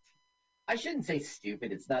 Gromit. I shouldn't say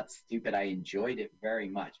stupid. It's not stupid. I enjoyed it very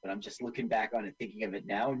much, but I'm just looking back on it, thinking of it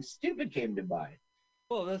now, and stupid came to mind.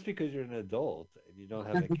 Well, that's because you're an adult and you don't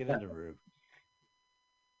have a kid in the room.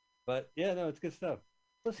 But yeah, no, it's good stuff.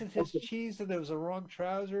 Listen, his cheese, and there was a wrong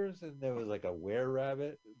trousers, and there was like a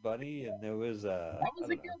were-rabbit bunny, and there was a... That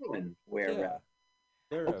was a good one, were-rabbit.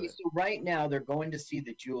 Okay, so right now they're going to see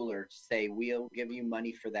the jeweler to say, we'll give you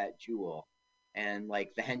money for that jewel. And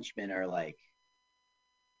like the henchmen are like,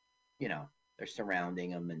 they're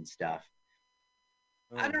surrounding them and stuff.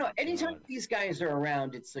 I don't know. Anytime these guys are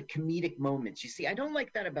around, it's a comedic moments. You see, I don't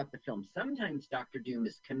like that about the film. Sometimes Dr. Doom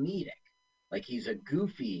is comedic. Like he's a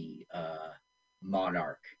goofy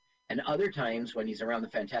monarch. And other times when he's around the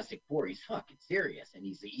Fantastic Four, he's fucking serious and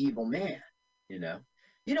he's the evil man,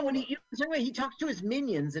 when he talks to his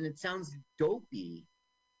minions and it sounds dopey.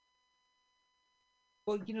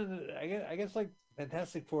 Well, I guess like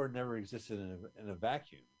Fantastic Four never existed in a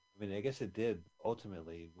vacuum. I mean, I guess it did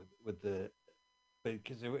ultimately with the, but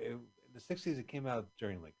because in the 60s it came out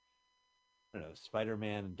during like, I don't know,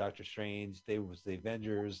 Spider-Man and Doctor Strange. They was the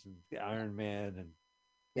Avengers and the Iron Man,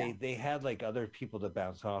 and they had like other people to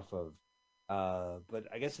bounce off of. But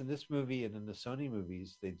I guess in this movie and in the Sony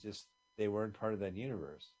movies, they weren't part of that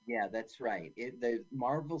universe. Yeah, that's right. The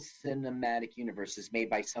Marvel Cinematic Universe is made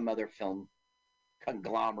by some other film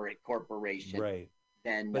conglomerate corporation, right?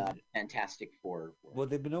 Than Fantastic Four. Well,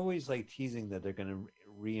 they've been always like teasing that they're going to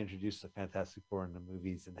reintroduce the Fantastic Four in the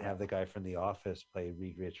movies and have the guy from The Office play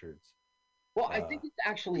Reed Richards. Well, I think it's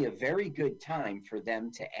actually a very good time for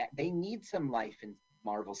them to. They need some life in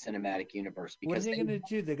Marvel Cinematic Universe because what are they going to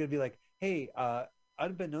do? They're going to be like, "Hey,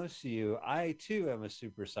 unbeknownst to you, I too am a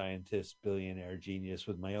super scientist, billionaire genius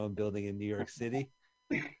with my own building in New York City."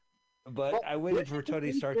 But I waited for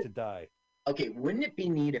Tony Stark to die. Okay, wouldn't it be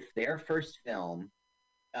neat if their first film?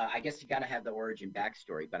 I guess you got to have the origin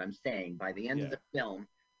backstory, but I'm saying by the end of the film,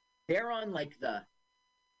 they're on like the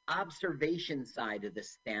observation side of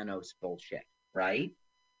this Thanos bullshit, right?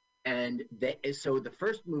 And so the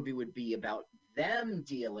first movie would be about them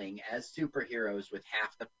dealing as superheroes with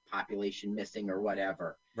half the population missing or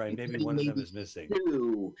whatever. Right, maybe one of them is missing.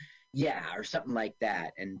 Or something like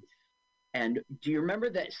that. And do you remember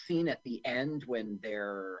that scene at the end when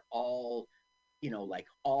they're all, like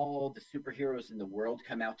all the superheroes in the world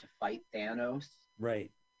come out to fight Thanos?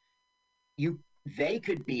 Right. They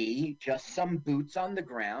could be just some boots on the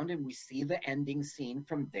ground, and we see the ending scene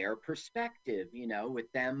from their perspective,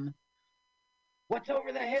 with them. What's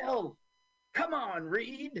over the hill? Come on,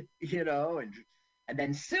 Reed, and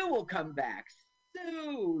then Sue will come back.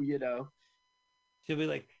 Sue, she'll be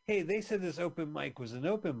like, "Hey, they said this open mic was an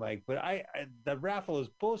open mic, but the raffle is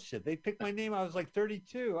bullshit. They picked my name. I was like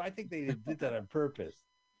 32. I think they did that on purpose.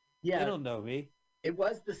 They Yeah, don't know me. it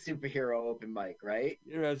was the superhero open mic, right?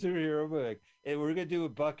 You're a superhero mic, and we're gonna do a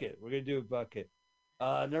bucket. We're gonna do a bucket.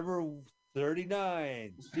 Number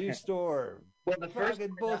 39, Stu Storm. Well, the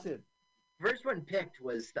Fucking bullshit. first one picked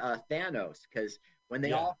was Thanos because when they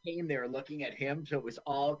Yeah, all came, they were looking at him, so it was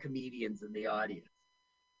all comedians in the audience.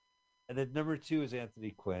 and then number 2 is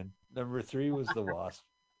Anthony Quinn. Number 3 was the Wasp.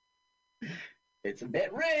 It's a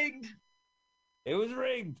bit rigged. It was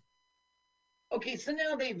rigged. Okay, so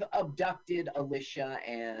now they've abducted Alicia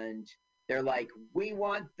and they're like, we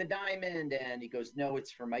want the diamond. And he goes, no,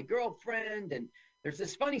 it's for my girlfriend. And there's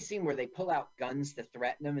this funny scene where they pull out guns to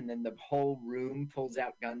threaten him, and then the whole room pulls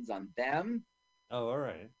out guns on them. Oh, all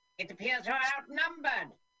right. It appears we're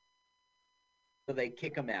outnumbered. So they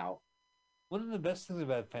kick him out. One of the best things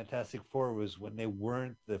about Fantastic Four was when they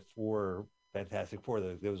weren't the 4 Fantastic Four.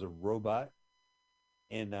 There was a robot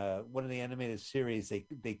in one of the animated series.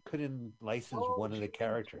 They couldn't license one of the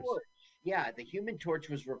characters. Torch. Yeah, the Human Torch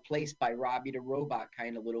was replaced by Robbie the Robot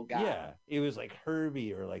kind of little guy. Yeah, it was like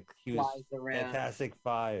Herbie, or like he was Fantastic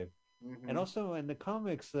 5. Mm-hmm. And also in the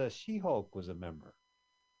comics, She-Hulk was a member.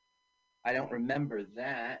 I don't remember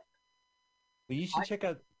that. But you should check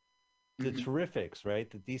out the Terrifics, right?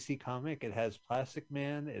 The DC comic. It has Plastic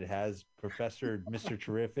Man. It has Professor Mr.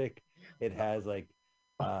 Terrific. It has like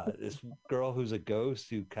this girl who's a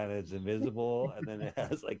ghost who kind of is invisible, and then it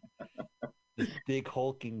has like this big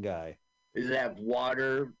hulking guy. Does it have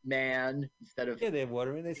Water Man instead of? Yeah, they have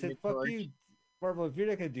Water Man. They said, "Fuck you, Marvel. If you're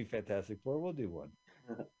not going to do Fantastic Four, we'll do one."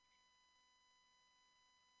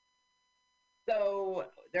 So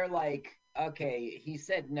they're like, okay, he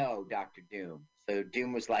said no, Dr. Doom. So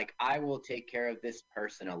Doom was like, I will take care of this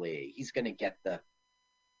personally. He's going to get the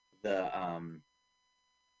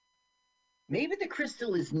maybe the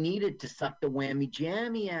crystal is needed to suck the whammy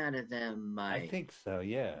jammy out of them, Mike. I think so,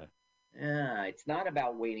 yeah. Yeah, it's not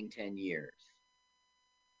about waiting 10 years.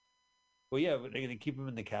 Well, yeah, but they're going to keep him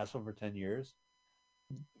in the castle for 10 years?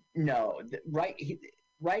 No, right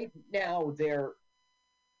now they're...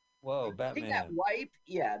 Whoa, Batman. I think that wipe,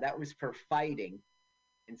 yeah, that was for fighting.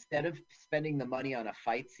 Instead of spending the money on a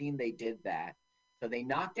fight scene, they did that. So they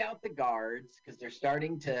knocked out the guards because they're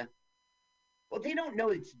starting to... Well, they don't know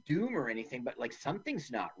it's Doom or anything, but like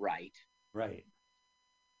something's not right. Right.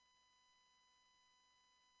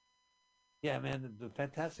 Yeah, man, the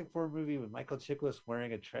Fantastic Four movie with Michael Chiklis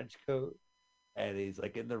wearing a trench coat, and he's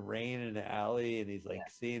like in the rain in the alley, and he's like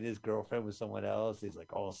seeing his girlfriend with someone else. He's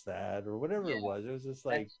like all sad or whatever it was. It was just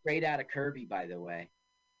like... That's straight out of Kirby, by the way.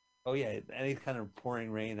 Oh, yeah, and he's kind of pouring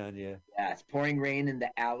rain on you. Yeah, it's pouring rain in the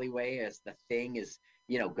alleyway as the Thing is,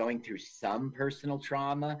 going through some personal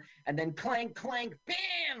trauma. And then clank, clank,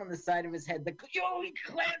 bam, on the side of his head. Yo,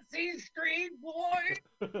 Clancy Street,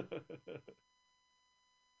 boy!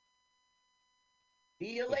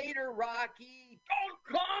 See you later, Rocky.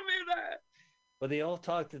 Don't call me that! But they all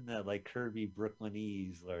talked in that, like, Kirby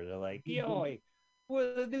Brooklynese, or they're like, yo,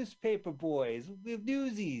 we're the newspaper boys, we're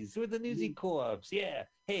newsies, we're the newsy co-ops, yeah.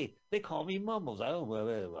 Hey, they call me Mumbles. They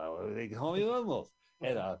call me Mumbles.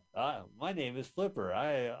 And my name is Flipper.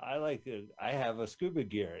 I have a scuba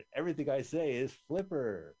gear. Everything I say is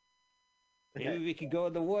Flipper. Maybe we can go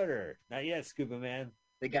in the water. Not yet, Scuba Man.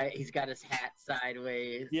 The guy, he's got his hat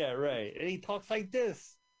sideways. Yeah, right. And he talks like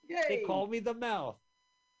this. Yay. They call me the Mouth.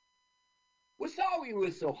 We saw we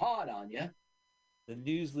were so hard on you. The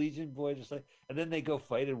News Legion boy, just like, and then they go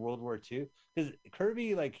fight in World War II. Because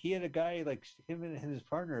Kirby, like, he had a guy, like, him and his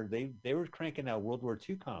partner, they were cranking out World War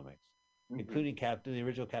II comics, including the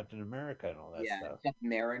original Captain America and all that stuff. Yeah,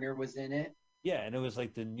 Mariner was in it. Yeah, and it was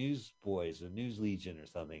like the News Boys, the News Legion or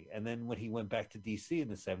something. And then when he went back to DC in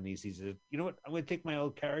the 70s, he said, you know what, I'm going to take my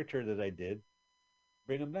old character that I did,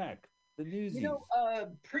 bring him back. The Newsies.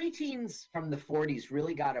 Preteens from the 40s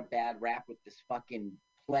really got a bad rap with this fucking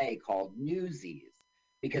play called Newsies.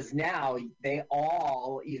 Because now you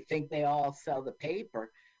think they all sell the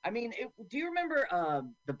paper. I mean, do you remember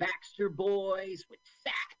the Baxter Boys with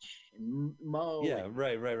Satch and Mo? Yeah,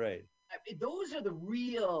 right. I mean, those are the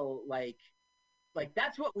real, like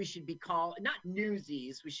that's what we should be calling, not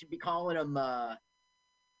Newsies. We should be calling them, what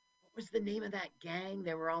was the name of that gang?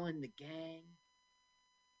 They were all in the gang.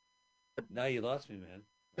 Now you lost me, man.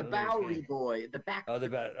 The Bowery Boy.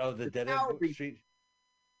 The Dead End Street.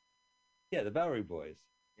 Yeah, the Bowery Boys.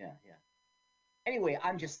 Yeah. Anyway,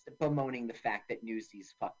 I'm just bemoaning the fact that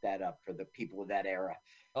Newsies fucked that up for the people of that era.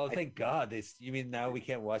 Oh, I, thank God! You mean now we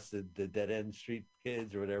can't watch the Dead End Street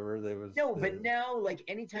Kids or whatever? There was no, but the now, like,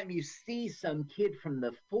 anytime you see some kid from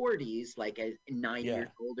the 40s, like a 9 years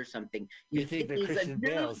yeah. old or something, you You think think they're he's a Christian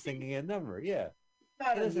Bale Newsie, singing a number? Yeah.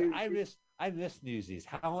 not Hey, a listen, Newsie. I miss Newsies.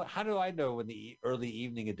 How do I know when the early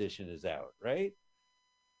evening edition is out? Right?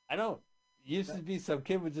 I don't. Used to be some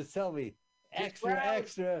kid would just tell me Just extra browse,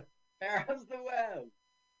 extra. browse the web.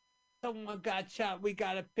 Someone got shot. We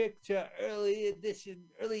got a picture. Early edition,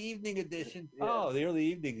 early evening edition. Yeah. Oh, the early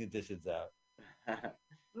evening edition's out.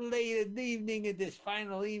 Late evening edition,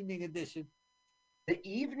 final evening edition. The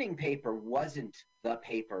evening paper wasn't the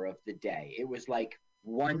paper of the day. It was like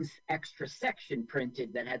one extra section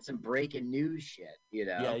printed that had some breaking news shit, you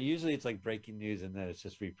Yeah, know? usually it's like breaking news and then it's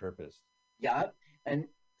just repurposed. Yup. And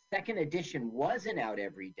second edition wasn't out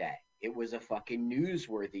every day. It was a fucking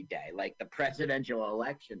newsworthy day, like the presidential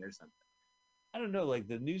election or something. I don't know, like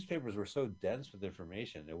the newspapers were so dense with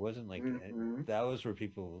information. It wasn't like Mm-hmm. that was where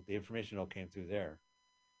people the information all came through there.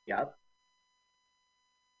 Yep.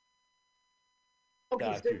 Okay,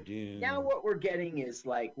 so Doctor now Doom. what we're getting is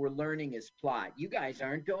like we're learning his plot. You guys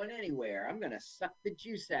aren't going anywhere. I'm gonna suck the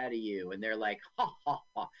juice out of you. And they're like, ha ha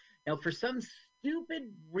ha. Now, for some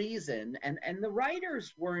stupid reason, and the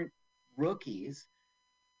writers weren't rookies,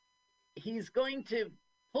 he's going to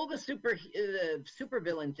pull the super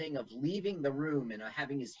villain thing of leaving the room and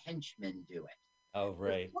having his henchmen do it. Oh Of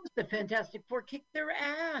right. course, the Fantastic Four kick their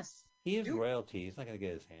ass. He is Dude, royalty. He's not gonna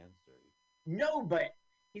get his hands dirty. no, but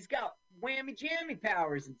he's got whammy jammy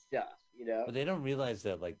powers and stuff, you know. But they don't realize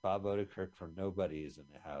that like Bob Odenkirk from Nobody is in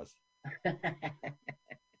the house.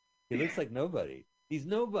 He looks like nobody. He's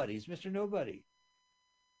nobody. He's Mr. Nobody.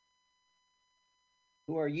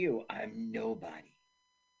 Who are you? I'm nobody.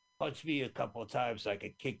 Punch me a couple of times so I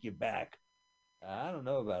can kick you back. I don't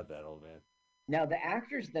know about that, old man. Now, the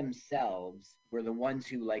actors themselves were the ones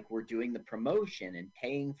who like were doing the promotion and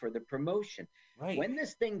paying for the promotion. Right. When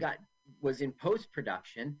this thing got was in post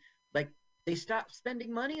production, like they stopped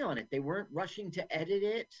spending money on it. They weren't rushing to edit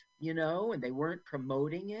it, you know, and they weren't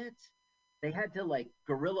promoting it. They had to like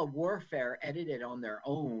guerrilla warfare edit it on their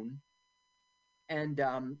own. And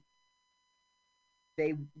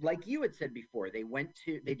they, like you had said before,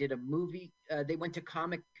 they did a movie, they went to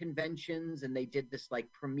comic conventions and they did this like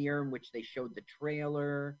premiere in which they showed the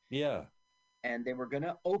trailer, Yeah. and they were going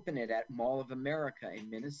to open it at Mall of America in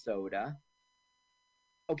Minnesota.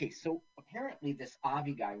 Okay, so apparently this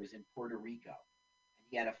Avi guy was in Puerto Rico and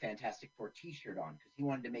he had a Fantastic Four t-shirt on because he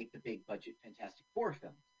wanted to make the big budget Fantastic Four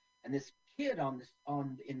films. And this kid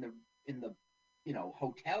in the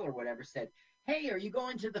hotel or whatever said, "Hey, are you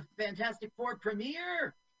going to the Fantastic Four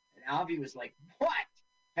premiere?" And Avi was like, "What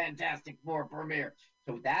Fantastic Four premiere?"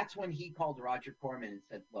 So that's when he called Roger Corman and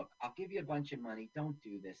said, "Look, I'll give you a bunch of money. Don't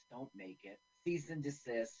do this. Don't make it. Cease and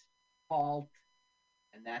desist. Halt."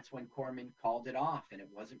 And that's when Corman called it off and it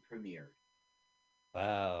wasn't premiered.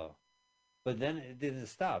 Wow. But then it didn't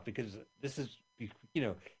stop because this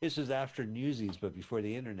was after Newsies, but before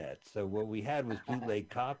the internet. So what we had was bootleg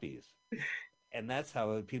copies. And that's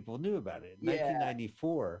how people knew about it. In Yeah.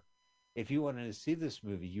 1994, if you wanted to see this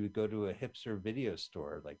movie, you would go to a hipster video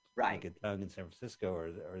store like Right. Naked Tongue in San Francisco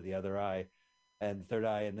or the Other Eye and Third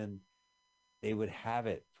Eye, and then they would have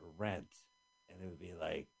it for rent, and it would be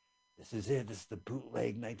like, "This is it. This is the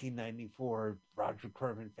bootleg 1994 Roger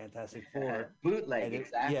Corman Fantastic Four." Bootleg,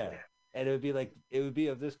 exactly. Yeah, and it would be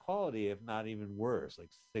of this quality, if not even worse,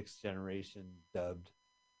 like sixth generation dubbed.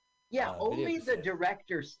 Yeah, only the cassette.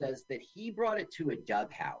 director says that he brought it to a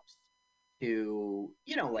dub house to,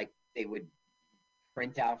 like they would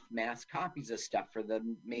print out mass copies of stuff for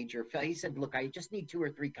the major film. He said, "Look, I just need 2 or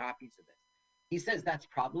 3 copies of this." He says that's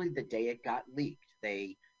probably the day it got leaked.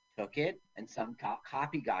 They took it, and some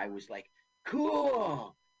copy guy was like,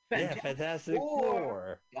 "Cool, Fantastic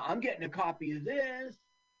Four. Yeah, I'm getting a copy of this."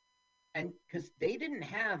 And because they didn't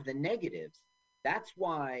have the negatives, that's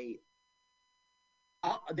why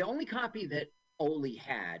the only copy that Oli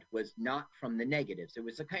had was not from the negatives. It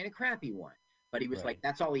was a kind of crappy one. But he was Right. like,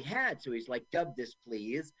 that's all he had. So he's like, dub this,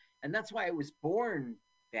 please. And that's why it was born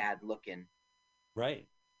bad looking. Right.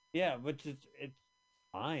 Yeah, but it's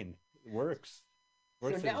fine. It works.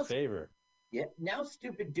 Works in now, his favor. Yeah. Now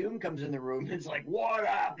stupid Doom comes in the room and it's like, what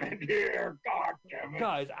happened here? God damn it.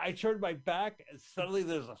 Guys, I turned my back and suddenly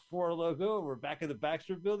there's a 4 logo. We're back in the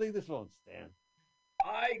Baxter building. This won't stand.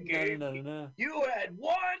 I gave No. you had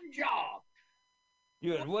one job.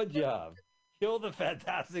 You had one job. Kill the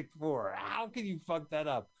Fantastic Four. How can you fuck that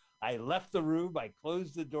up? I left the room. I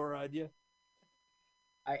closed the door on you.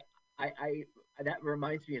 I that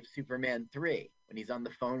reminds me of Superman 3 when he's on the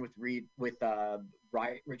phone with Richard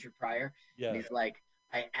Pryor, and Yeah. he's like,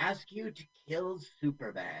 "I ask you to kill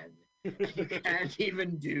Superman, and you can't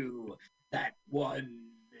even do that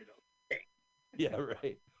one little thing." Yeah,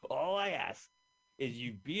 right. All I ask is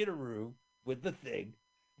you be in a room with the thing,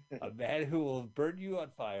 a man who will burn you on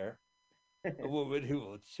fire, a woman who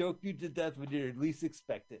will choke you to death when you least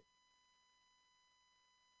expect it,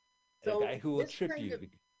 and a So guy who will trip you.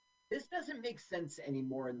 this doesn't make sense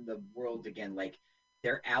anymore in the world again. Like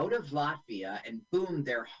they're out of Latvia, and boom,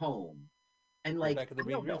 they're home, and They're like back in the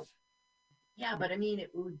I don't know. Reavers. Yeah, but I mean, it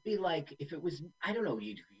would be like if it was, I don't know,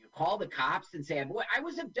 you call the cops and say, "Boy, I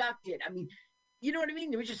was abducted." I mean, you know what I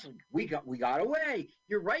mean? It was just like, we got away.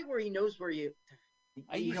 You're right where he knows where You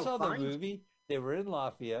saw the find. movie. They were in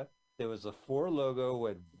Latvia. There was a Ford logo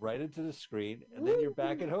went right into the screen, and then you're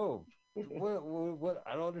back at Woo! home. What?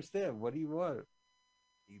 I don't understand. What do you want?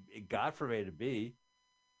 It got from A to B.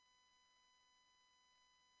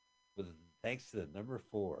 With thanks to the number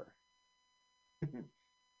 4. I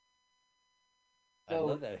So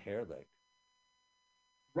love that hair lick.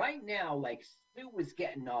 right now, like Sue was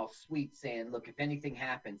getting all sweet, saying, "Look, if anything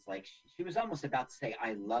happens," like she was almost about to say,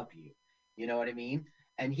 "I love you." You know what I mean?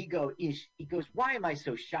 And he goes, "Why am I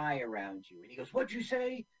so shy around you?" And he goes, "What'd you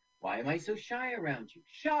say? Why am I so shy around you?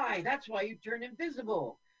 Shy? That's why you turn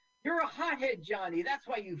invisible. You're a hothead, Johnny. That's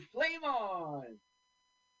why you flame on."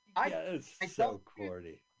 I Yeah, it's I felt so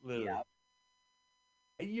corny. yeah. Literally.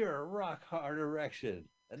 And you're a rock hard erection,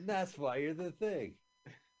 and that's why you're the thing.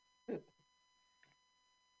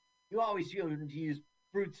 You always use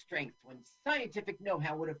brute strength when scientific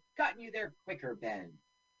know-how would have gotten you there quicker, Ben.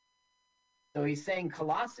 So he's saying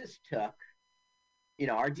Colossus took,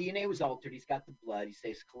 our DNA was altered. He's got the blood. He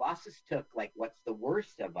says Colossus took like what's the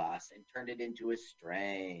worst of us and turned it into a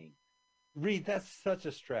strength. Reed, that's such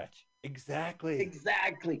a stretch. Exactly.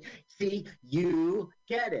 Exactly. See, you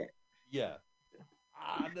get it. Yeah.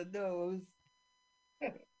 On the nose.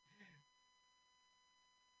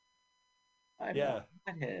 I'm a Yeah.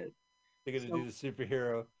 hothead. They're gonna do So the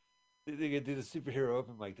superhero. They're gonna do the superhero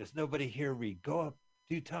open mic. There's nobody here, Reed. Go up,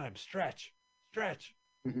 do time, stretch, stretch.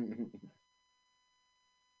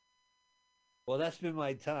 Well, that's been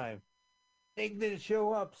my time. Thing didn't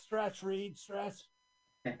show up. Stretch, Reed, stretch.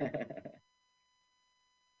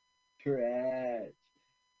 stretch,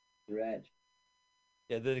 stretch.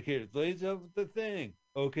 Yeah, then here, lays up with the thing.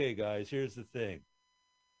 Okay, guys, here's the thing.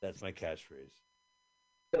 That's my catchphrase.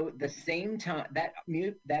 So the same time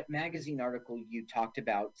that magazine article you talked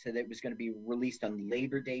about said it was going to be released on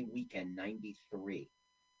Labor Day weekend '93,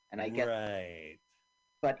 and I guess, Right.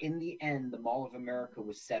 but in the end, the Mall of America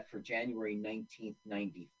was set for January 19th,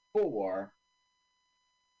 '94,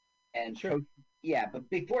 and Sure. yeah, but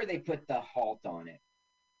before they put the halt on it.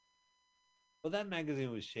 Well, that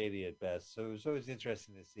magazine was shady at best, so it was always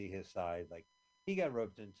interesting to see his side. Like he got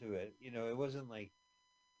roped into it. It wasn't like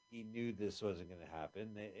he knew this wasn't going to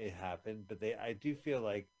happen. It happened, but I do feel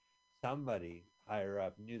like somebody higher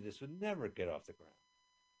up knew this would never get off the ground.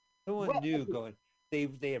 Someone Well, knew going.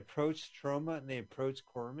 They approached Troma and they approached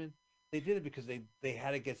Corman. They did it because they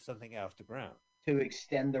had to get something off the ground. to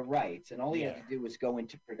extend the rights, and all he had Yeah. to do was go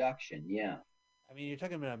into production. Yeah. I mean, you're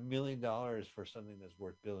talking about $1 million for something that's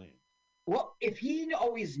worth billions. Well, if he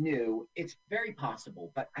always knew, it's very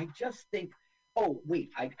possible. But I just think, oh wait,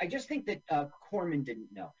 I just think that Corman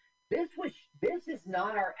didn't know. This is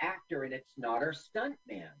not our actor and it's not our stunt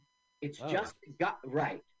man. It's Oh, just got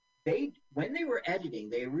right. They when they were editing,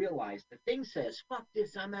 they realized the thing says, "Fuck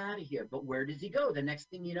this, I'm out of here." But where does he go? The next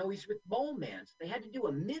thing you know, he's with Mole Man. So they had to do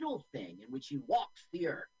a middle thing in which he walks the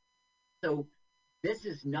earth. So this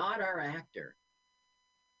is not our actor.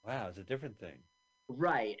 wow, it's a different thing.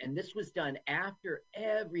 Right. And this was done after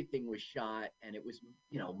everything was shot, and it was,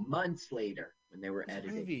 months later when they were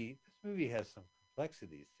editing. This movie has some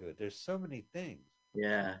complexities to it. There's so many things.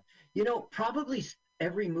 Yeah. Probably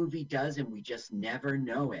every movie does, and we just never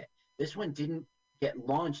know it. This one didn't get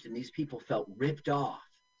launched, and these people felt ripped off.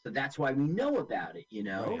 So that's why we know about it.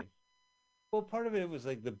 Right. Well, part of it was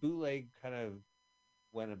like the bootleg kind of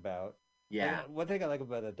went about. Like Yeah. one thing I like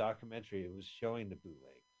about the documentary, it was showing the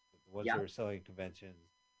bootlegs, the ones that Yeah. were selling at conventions,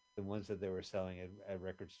 the ones that they were selling at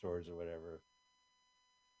record stores or whatever.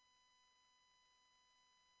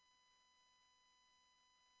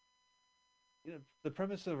 The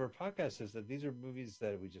premise of our podcast is that these are movies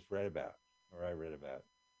that we just read about, or I read about,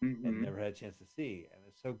 and Hmm. never had a chance to see, and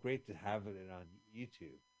it's so great to have it on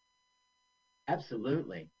YouTube.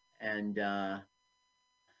 Absolutely. And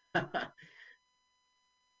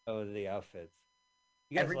Oh, the outfits.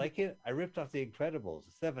 You guys every like it? I ripped off the Incredibles.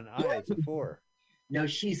 A 7. It's a 4. No,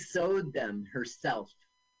 she sewed them herself,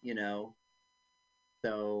 you know.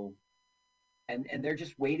 So, and they're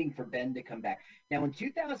just waiting for Ben to come back. Now, in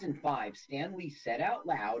 2005, Stan Lee said out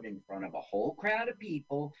loud in front of a whole crowd of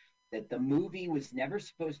people that the movie was never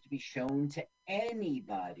supposed to be shown to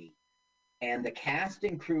anybody, and the cast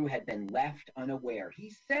and crew had been left unaware. He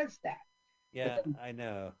says that. Yeah, I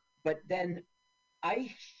know. But then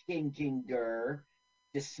Eichinger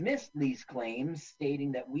dismissed Lee's claims,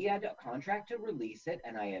 stating that we had a contract to release it,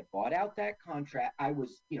 and I had bought out that contract. I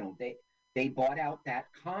was, they bought out that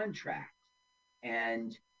contract.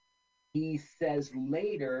 And he says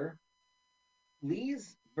later,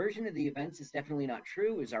 Lee's version of the events is definitely not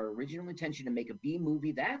true. It was our original intention to make a B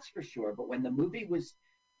movie, that's for sure. But when the movie was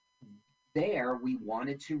there, we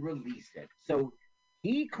wanted to release it. So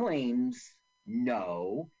he claims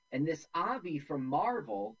no. And this Avi from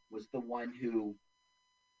Marvel was the one who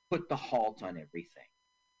put the halt on everything.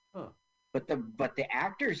 Huh. But the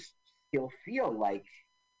actors still feel like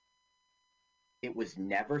it was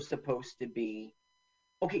never supposed to be.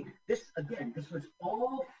 Okay, this was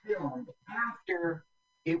all filmed after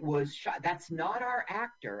it was shot. That's not our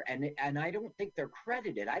actor, and I don't think they're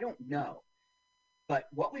credited. I don't know. But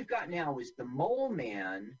what we've got now is the Mole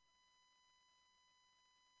Man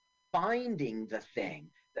finding the thing.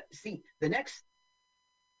 See, the next,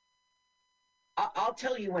 I'll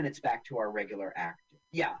tell you when it's back to our regular actor.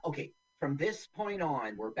 Yeah, okay. From this point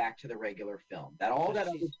on, we're back to the regular film.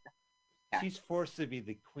 She's forced to be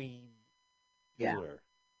the queen ruler.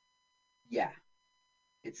 Yeah.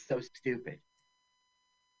 It's so stupid.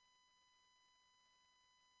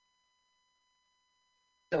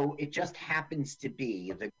 So it just happens to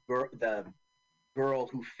be the girl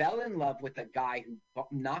who fell in love with a guy who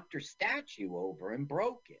knocked her statue over and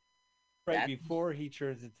broke it. Right, before he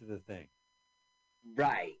turns into the thing.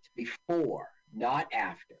 Right, before, not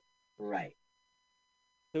after. Right.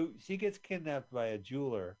 So she gets kidnapped by a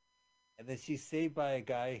jeweler, and then she's saved by a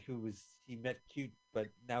guy he met cute, but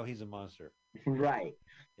now he's a monster. Right.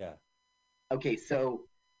 Yeah. Okay, so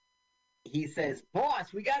he says,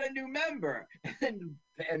 "Boss, we got a new member." And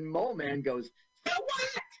Mole Man goes, "So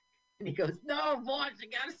what?" And he goes, "No, boss, you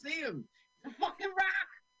gotta see him. He's a fucking rock."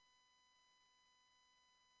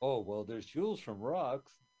 Oh, well, there's jewels from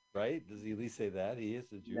rocks, right? Does he at least say that? He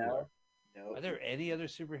is a jeweler. No. Are there any other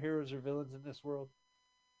superheroes or villains in this world?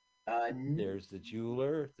 No. There's the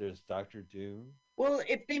jeweler. There's Doctor Doom. Well,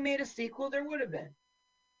 if they made a sequel, there would have been.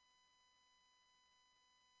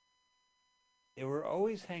 They were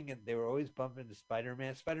always bumping into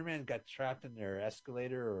Spider-Man. Spider-Man got trapped in their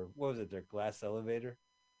escalator, or what was it, their glass elevator?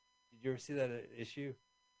 Did you ever see that issue?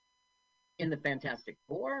 In the Fantastic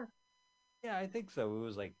Four? Yeah, I think so. It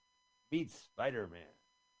was like, meet Spider-Man.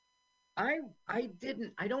 I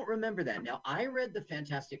don't remember that. Now, I read the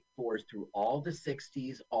Fantastic Fours through all the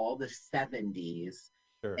 60s, all the 70s.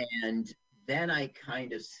 Sure. And then I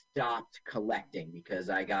kind of stopped collecting because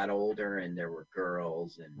I got older and there were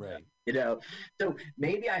girls and right. So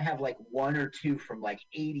maybe I have like one or two from like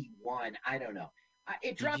 81. I don't know.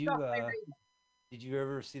 It dropped off my radar. Did you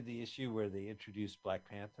ever see the issue where they introduced Black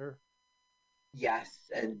Panther? Yes,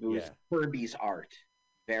 and it was Kirby's art.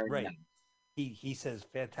 Very nice. He says,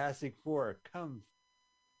 "Fantastic Four, come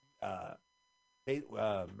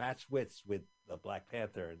match wits with the Black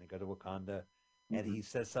Panther," and they go to Wakanda, and he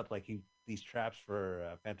says something like these traps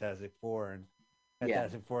for Fantastic Four, and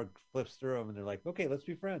Fantastic Four flips through them, and they're like, "Okay, let's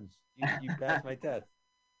be friends. You passed my test."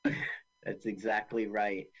 That's exactly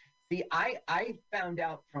right. See, I found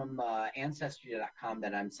out from Ancestry.com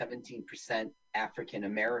that I'm 17% African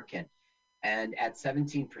American. And at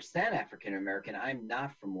 17% African American, I'm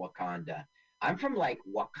not from Wakanda. I'm from like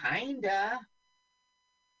Wakanda. Are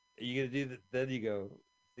you gonna do that? Then you go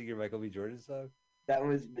sing your Michael B. Jordan song? That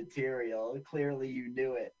was material. Clearly, you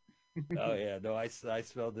knew it. Oh yeah, no, I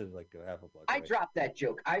smelled it like a half a block. I dropped that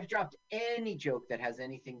joke. I've dropped any joke that has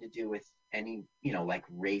anything to do with any, like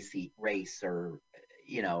race or,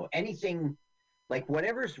 anything, like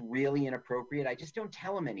whatever's really inappropriate. I just don't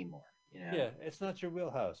tell them anymore. Yeah, it's not your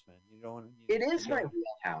wheelhouse, man. You don't. It is my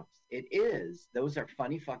wheelhouse. It is. Those are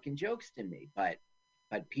funny fucking jokes to me, but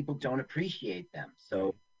people don't appreciate them.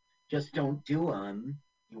 So just don't do them.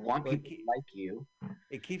 You want people to like you.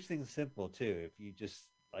 It keeps things simple too. If you just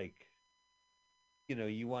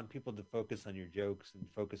you want people to focus on your jokes and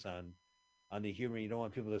focus on the humor. You don't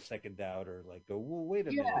want people to second out or like go, well, wait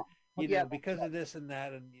a minute, because of this and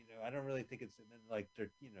that, and I don't really think it's, and then like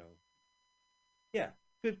they're,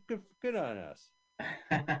 good on us.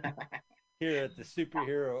 Here at the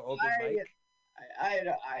superhero open mic.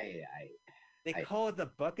 They call it the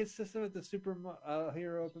bucket system at the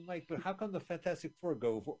superhero open mic, but how come the Fantastic Four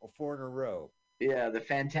go 4 in a row? Yeah, the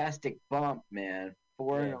fantastic bump, man.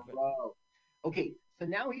 Four in Yeah, a row. Okay, so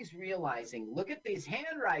now he's realizing, look at this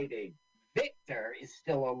handwriting. Victor is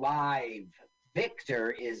still alive.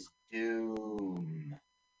 Victor is doom.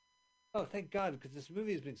 oh, thank God, because this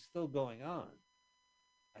movie has been still going on.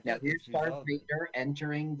 I Now thought here's this Darth resolved it. Vader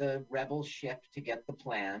entering the rebel ship to get the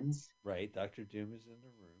plans, Right, Doctor Doom is in the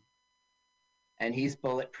room. and he's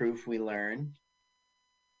bulletproof, we learn.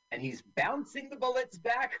 And he's bouncing the bullets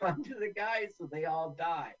back onto the guys so they all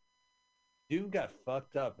die. Doom got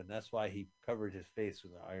fucked up, and that's why he covered his face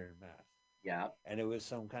with an iron mask. Yeah. And it was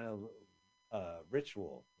some kind of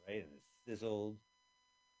ritual, right? And it sizzled.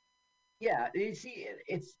 Yeah, you see,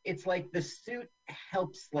 it's like the suit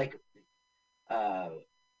helps like uh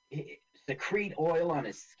secrete oil on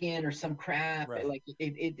his skin or some crap. Right. Like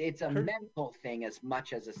it's a Kurt, medical thing as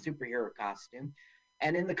much as a superhero costume.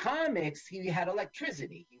 And in the comics, he had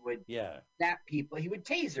electricity. He would yeah. zap people. He would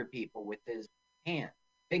taser people with his hand,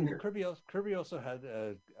 Well, finger. Kirby also had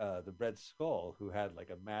the Red Skull, who had like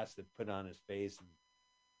a mask that put on his face and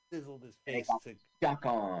sizzled his And it face got to. stuck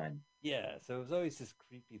on. Yeah, so it was always this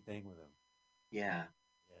creepy thing with him. Yeah.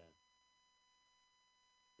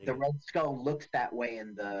 Yeah. The Red Skull looks that way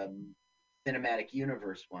in the cinematic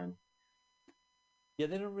universe one. Yeah,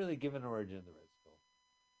 they don't really give an origin of the Red Skull.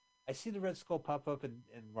 I see the Red Skull pop up in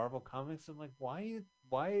Marvel comics. I'm like, why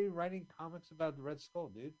are you writing comics about the Red Skull,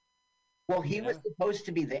 dude? Well, he was supposed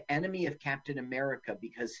to be the enemy of Captain America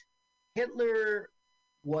because Hitler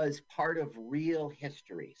was part of real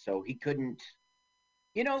history. So he couldn't,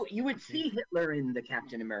 you would see Hitler in the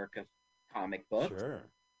Captain America comic books, Sure.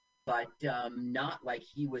 but not like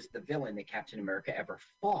he was the villain that Captain America ever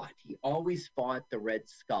fought. He always fought the Red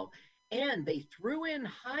Skull. And they threw in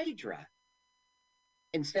Hydra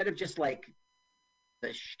instead of just like the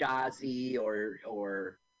Stasi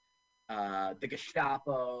or the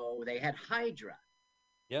Gestapo. They had Hydra.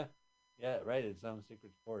 Yeah. Yeah, right. Its own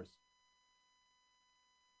secret force.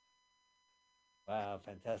 Wow,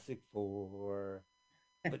 Fantastic Four.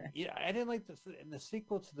 But yeah, I didn't like this in the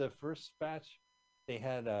sequel to the first batch. They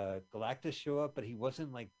had Galactus show up, but he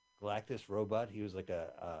wasn't like Galactus robot. He was like a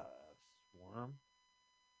swarm,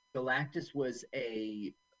 Galactus was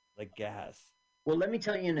a. like gas. Well, let me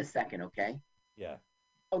tell you in a second, okay? Yeah.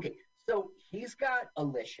 Okay, so he's got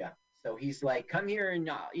Alicia. So he's like, come here and,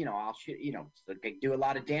 I'll shoot, so do a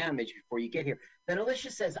lot of damage before you get here. Then Alicia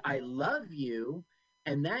says, I love you.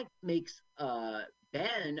 And that makes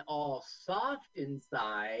Ben all soft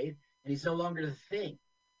inside, and he's no longer the thing.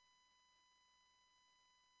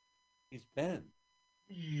 He's Ben.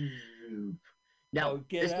 Now,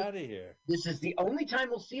 get out of here. This is the only time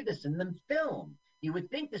we'll see this in the film. You would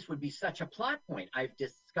think this would be such a plot point. I've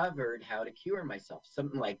discovered how to cure myself,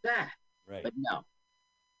 something like that. Right. But no.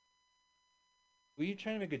 Were you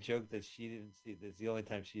trying to make a joke that she didn't see? That's the only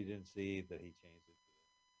time she didn't see that he changed it.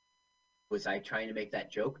 Was I trying to make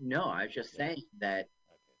that joke? No, I was just saying that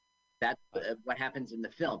that's what happens in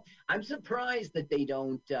the film. I'm surprised that they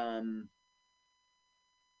don't.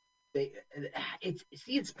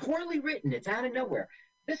 It's poorly written. It's out of nowhere.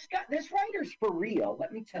 This writer's for real.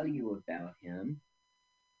 Let me tell you about him.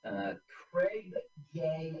 Craig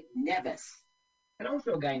J. Nevis, and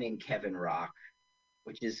also a guy named Kevin Rock,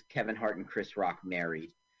 which is Kevin Hart and Chris Rock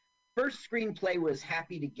married. First screenplay was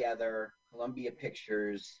Happy Together, Columbia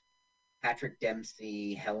Pictures, Patrick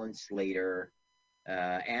Dempsey, Helen Slater,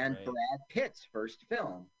 and Brad Pitt's first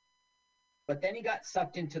film. But then he got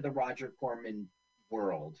sucked into the Roger Corman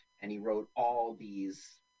world, and he wrote all these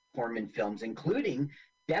Corman films, including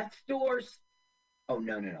Death's Doors. Oh,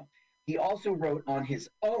 no. He also wrote on his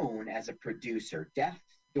own as a producer, Death's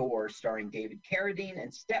Door, starring David Carradine,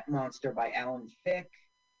 and Step Monster by Alan Thicke.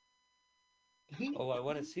 I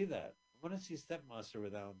want to see that. I want to see Step Monster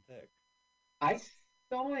with Alan Thicke. I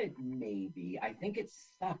saw it maybe. I think it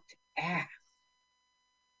sucked ass.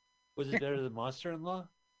 Was it better than Monster-in-Law?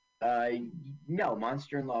 No,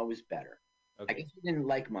 Monster-in-Law was better. Okay. I guess you didn't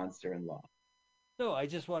like Monster-in-Law. No, I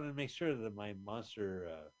just wanted to make sure that my monster.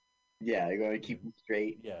 Yeah, you're going to keep them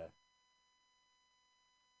straight. Yeah.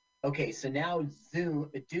 Okay, so now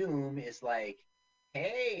Doom is like,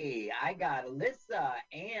 hey, I got Alyssa,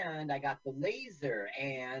 and I got the laser,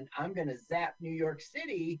 and I'm going to zap New York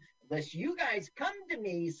City unless you guys come to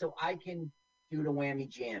me so I can do the whammy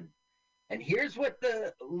jam. And here's what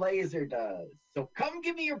the laser does. So come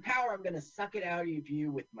give me your power. I'm going to suck it out of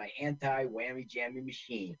you with my anti-whammy jammy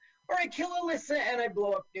machine. Or I kill Alyssa and I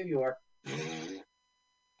blow up New York.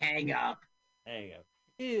 Hang up.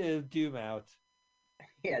 Ew, Doom out.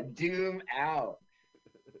 Yeah, Doom out.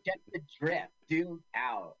 Get the drift. Doom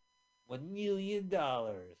out. $1 million.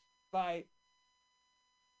 Bye.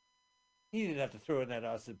 He didn't have to throw in that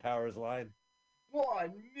Austin Powers line.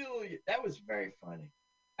 1 million. That was very funny.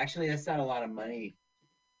 Actually, that's not a lot of money.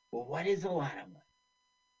 Well, what is a lot of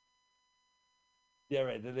Yeah,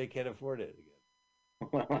 right. Then they can't afford it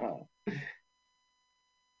money?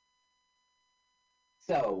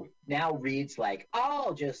 So now Reed's like,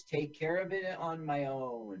 I'll just take care of it on my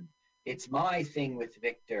own. It's my thing with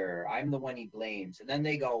Victor. I'm the one he blames. And then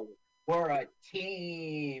they go, we're a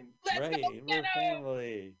team. Let's go Right. get We're him.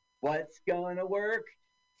 family. What's going to work?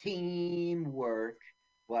 Teamwork.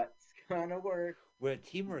 What's going to work? Where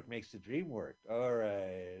teamwork makes the dream work. All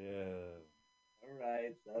right. All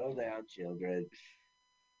right, settle down, children.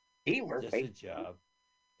 Teamwork. Just a job.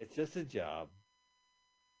 It's just a job.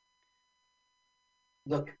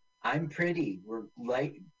 Look, I'm pretty. We're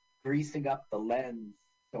light greasing up the lens,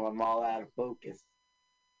 so I'm all out of focus.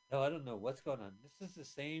 No, I don't know what's going on. This is the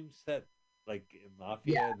same set like in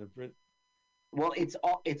Mafia Yeah. and the Brit. Well, it's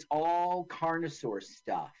all Carnosaur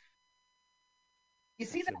stuff. You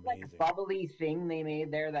see That's that like amazing. bubbly thing they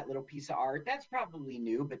made there, that little piece of art? That's probably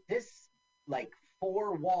new, but this like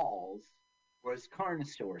four walls was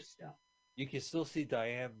Carnosaur stuff. You can still see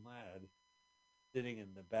Diane Ladd sitting in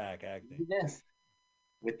the back acting. This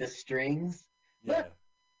with the strings. Yeah.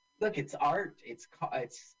 Look, it's art. It's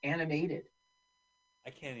animated. I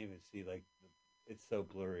can't even see it's so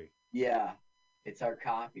blurry. Yeah, it's our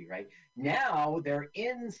copy, right? Now they're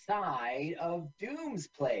inside of Doom's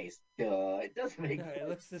place. Duh, it doesn't make Yeah, sense. it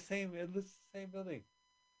looks the same. It looks the same building.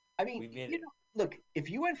 I mean, We made it. look, if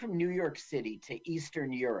you went from New York City to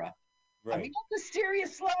Eastern Europe, I mean, Right. that's a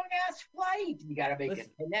serious long ass flight. You got to make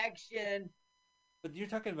Listen, a connection. but you're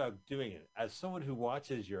talking about doing it. As someone who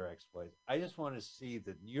watches your exploits, I just want to see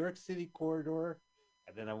the New York City corridor,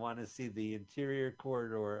 and then I want to see the interior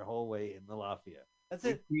corridor hallway in the Lafayette. That's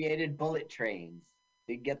We it. created bullet trains.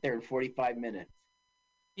 So you can get there in 45 minutes.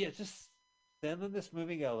 Yeah, just stand on this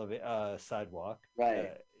moving elevator sidewalk.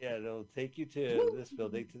 Right. Yeah, it'll take you to this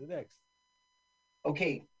building to the next.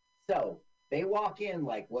 Okay, so they walk in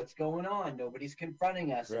like, what's going on? Nobody's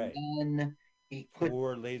confronting us. Right. And then he puts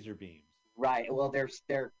 4 laser beams. right. Well,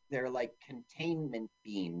 they're like containment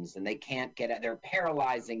beams, and they can't get it. They're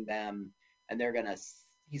paralyzing them, and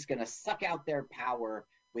he's gonna suck out their power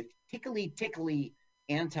with tickly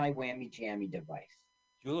anti whammy jammy device.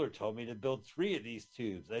 Jeweler told me to build 3 of these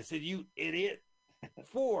tubes. I said, "You idiot!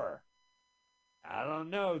 4." I don't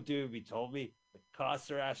know, dude. He told me the costs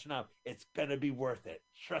are astronomical. It's gonna be worth it.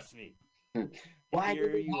 Trust me. Why Here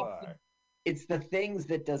do they you have are. It's the things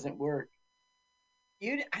that doesn't work.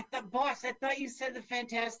 I thought, boss. I thought you said the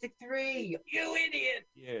Fantastic Three. You idiot!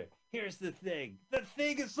 Yeah. Here's the thing. The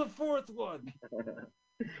thing is the 4th one.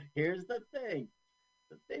 Here's the thing.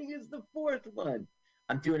 The thing is the fourth one.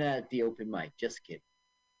 I'm doing it at the open mic. Just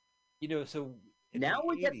kidding. So in Now the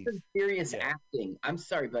we get 80s, some serious yeah, acting. I'm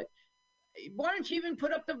sorry, but why don't you even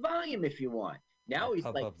put up the volume if you want? Now I'll he's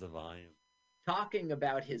pump like up the volume. talking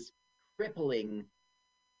about his crippling,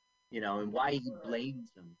 and why he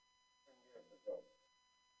blames him.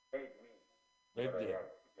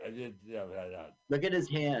 I did. Yeah. Look at his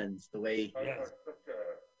hands, the way. Yes.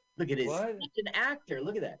 Look at his. What? Such an actor.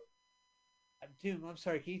 Look at that. Dude, I'm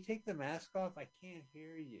sorry. Can you take the mask off? I can't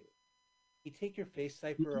hear you. Can you take your face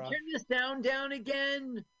Can cipher you off? turn the sound down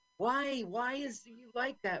again? Why? Why is you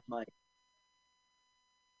like that, Mike?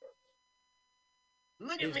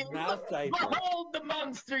 Look at His me. mouth diaper. Behold the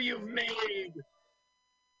monster you've made.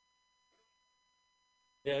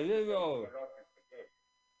 Yeah, there you go.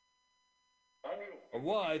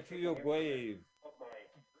 Why to your grave?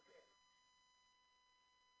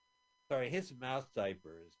 Sorry, his mouth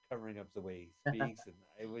diaper is covering up the way he speaks, and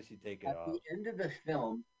I wish he'd take it At off. the end of the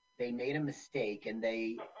film, they made a mistake, and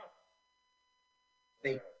they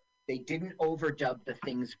didn't overdub the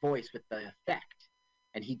Thing's voice with the effect,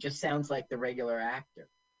 and he just sounds like the regular actor.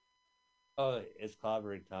 Oh, it's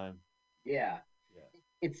clobbering time. Yeah, Yeah.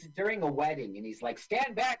 it's during a wedding, and he's like,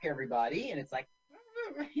 "Stand back, everybody!" And it's like,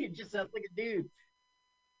 he just sounds like a dude.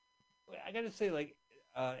 I gotta say,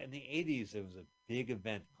 in the '80s, there was a big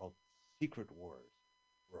event called Secret Wars,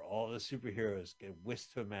 where all the superheroes get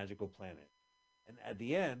whisked to a magical planet, and at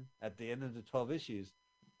the end of the 12 issues,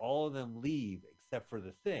 all of them leave except for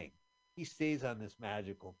the Thing. He stays on this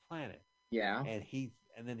magical planet, Yeah.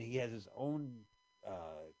 and then he has his own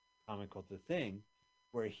comic called The Thing,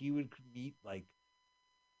 where he would meet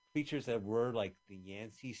creatures that were like the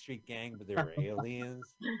Yancey Street Gang, but they were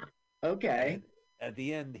aliens. Okay. And at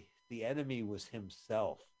the end, the enemy was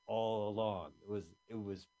himself all along. It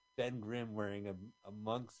was Ben Grimm wearing a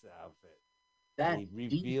monk's outfit. That's And he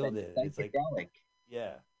revealed it. It's like, psychedelic.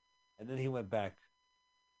 yeah. And then he went back.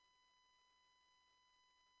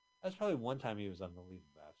 That's probably one time he was on the leave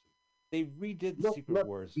of absence. They redid the Look, Secret look,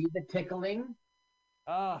 Wars. see the tickling?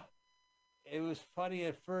 Ah, it was funny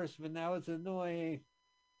at first, but now it's annoying.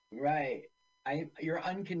 Right. You're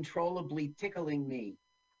uncontrollably tickling me.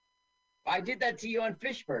 I did that to you on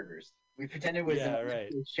fish burgers. We pretended it was an Yeah, right.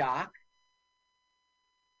 electric shock.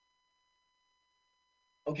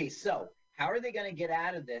 Okay, so how are they going to get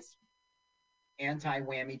out of this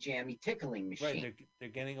anti-whammy jammy tickling Right, machine? they're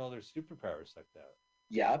getting all their superpowers sucked out.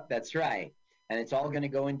 Yep, that's right. And it's all going to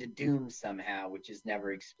go into Doom somehow, which is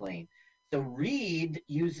never explained. So Reed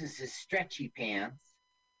uses his stretchy pants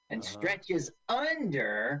and stretches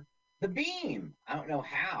under the beam. I don't know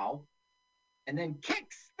how. And then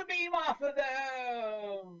kicks the beam off of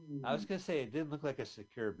I was them. gonna say it didn't look like a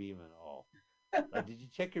secure beam at all. Like, did you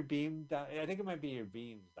check your beam? I think it might be your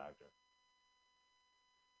beams, doctor.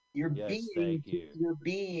 Yes, thank you.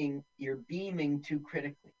 You're beaming too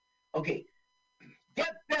critically. Okay,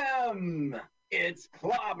 get them! It's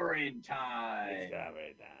clobbering time. It's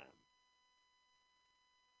clobbering time.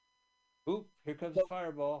 Oop! Here comes the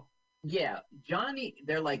fireball. Yeah, Johnny.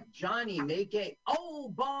 They're like, Johnny, make a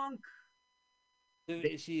bonk. So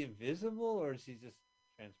is she invisible or is she just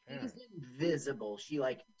transparent? She's invisible. She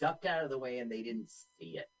like ducked out of the way and they didn't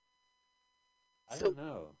see it. I don't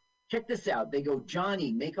know. Check this out. They go,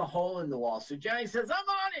 Johnny, make a hole in the wall. So Johnny says, I'm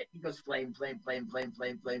on it. He goes, flame, flame, flame, flame,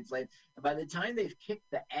 flame, flame, flame. And by the time they've kicked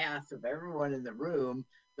the ass of everyone in the room,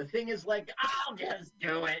 the thing is like, I'll just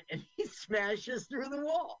do it. And he smashes through the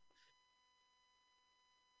wall.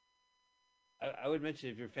 I would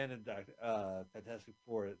mention, if you're a fan of Fantastic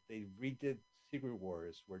Four, they redid Secret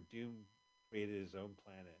Wars where Doom created his own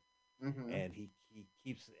planet, and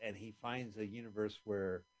he finds a universe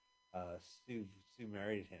where Sue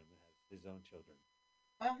married him and has his own children.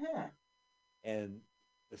 And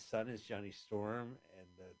the sun is Johnny Storm, and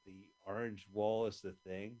the orange wall is the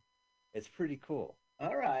Thing. It's pretty cool.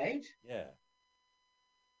 All right. Yeah.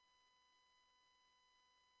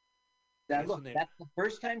 Now, look, that's the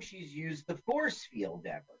first time she's used the force field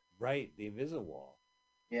ever. Right, the Inviswall.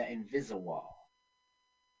 Yeah, Inviswall.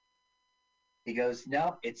 He goes,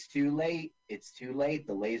 nope, it's too late. It's too late.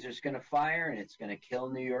 The laser's going to fire, and it's going to kill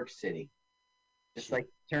New York City. Just like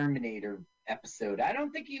the Terminator episode. I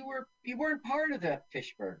don't think you weren't part of the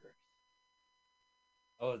fish burgers.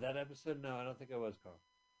 Oh, that episode? No, I don't think I was, Carl.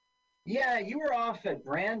 Yeah, you were off at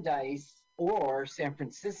Brandeis or San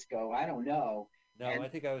Francisco. I don't know. No, I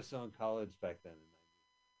think I was still in college back then.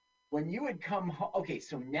 When you would come home, okay,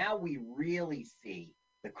 so now we really see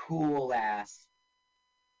the cool ass,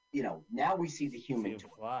 now we see the human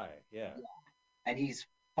torch. Fly, yeah. And he's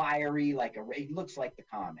fiery, he looks like the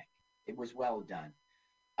comic. It was well done.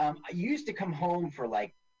 I used to come home for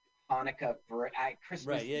like Hanukkah, for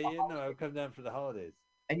Christmas. Right, yeah, no, I would come down for the holidays.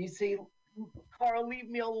 And you say, Carl, leave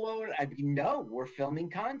me alone. I'd be, no, we're filming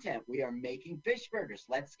content. We are making fish burgers.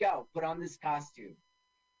 Let's go. Put on this costume.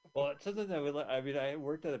 Well, it's something that I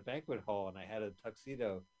worked at a banquet hall and I had a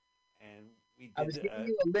tuxedo, and we did. I was giving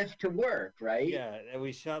you a lift to work, right? Yeah, and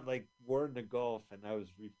we shot like War in the Gulf, and I was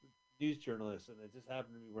news journalist, and I just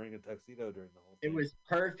happened to be wearing a tuxedo during the whole thing. It was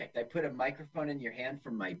perfect. I put a microphone in your hand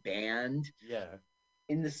from my band. Yeah.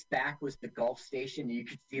 In the back was the Gulf station. You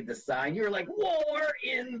could see the sign. You were like, war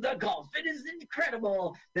in the Gulf. It is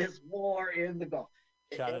incredible, this war in the Gulf.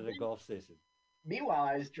 Shot at a Gulf station. Meanwhile,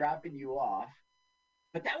 I was dropping you off.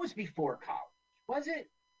 But that was before college, was it?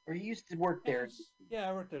 Or you used to work there? Yeah,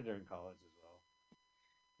 I worked there during college as well.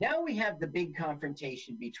 Now we have the big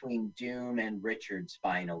confrontation between Doom and Richards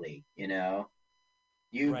finally,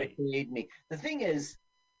 You betrayed me. The thing is,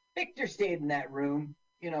 Victor stayed in that room,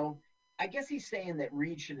 I guess he's saying that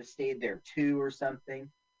Reed should have stayed there too or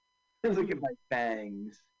something. Look at my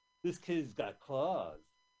fangs. This kid's got claws.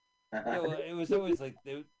 It was always like,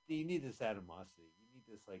 you need this animosity. You need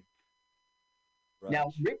this, like, rush.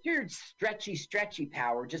 Now, Richard's stretchy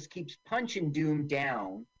power just keeps punching Doom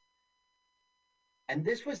down. And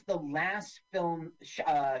this was the last film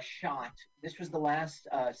shot. This was the last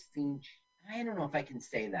scene. I don't know if I can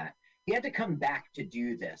say that. He had to come back to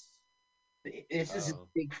do this. This is a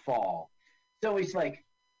big fall. So he's like,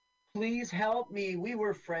 please help me. We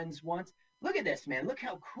were friends once. Look at this, man. Look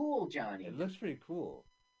how cool Johnny is. It looks pretty cool.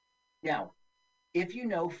 Now, if you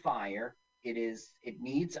know fire, it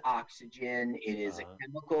needs oxygen. It is a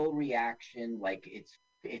chemical reaction. Like it's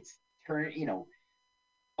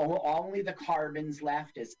only the carbons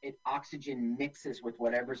left as oxygen mixes with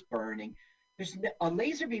whatever's burning. A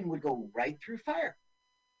laser beam would go right through fire.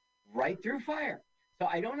 Right through fire. So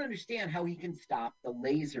I don't understand how he can stop the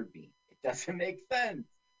laser beam. It doesn't make sense.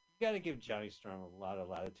 You got to give Johnny Storm a lot of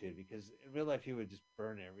latitude because in real life he would just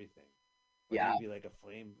burn everything. or Yeah. he'd be like a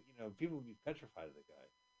flame. People would be petrified of the guy.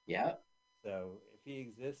 Yeah. So if he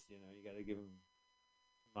exists, you got to give him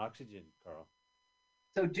some oxygen, Carl.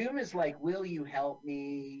 So Doom is like, "Will you help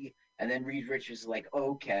me?" And then Reed Richards is like,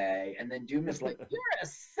 "Okay." And then Doom is like, "You're a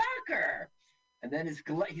sucker." And then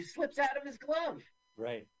he slips out of his glove.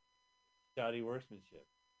 Right. Shoddy workmanship.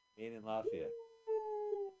 Made in Lafayette.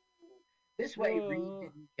 This way, Reed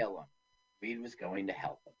didn't kill him. Reed was going to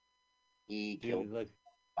help him. He killed Dude, look.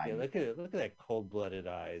 Yeah, him. look at it. Look at that cold-blooded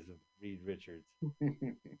eyes of Reed Richards.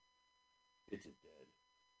 It's a dead.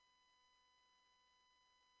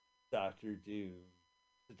 Doctor Doom.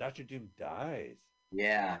 So Doctor Doom dies.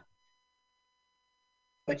 Yeah.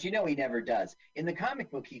 But he never does. In the comic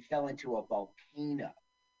book, he fell into a volcano.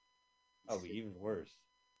 Oh, even worse.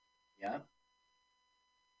 Yeah.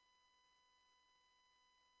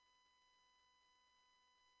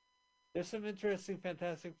 There's some interesting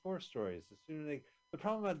Fantastic Four stories. The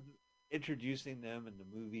problem about introducing them in the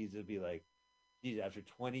movies would be like, geez, after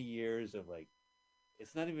 20 years of like,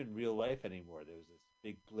 it's not even real life anymore. There was this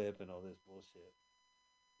big blip and all this bullshit.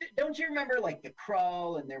 Don't you remember like the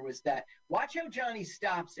Crow, and there was that? Watch how Johnny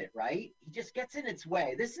stops it, right? He just gets in its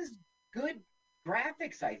way. This is good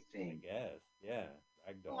graphics, I think. I guess, yeah.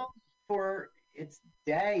 Ragdoll. Well, for its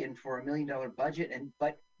day and for $1 million budget,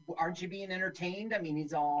 but aren't you being entertained? I mean,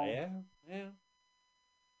 he's all. Yeah.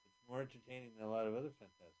 It's more entertaining than a lot of other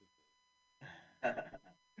Fantastic Four.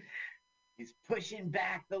 He's pushing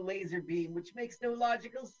back the laser beam, which makes no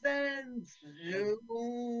logical sense.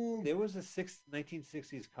 There was a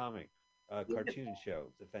 1960s comic cartoon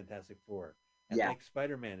show, The Fantastic Four. And Yeah. like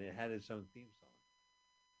Spider-Man, it had its own theme song.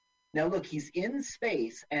 Now, look, he's in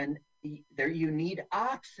space, and there you need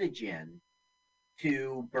oxygen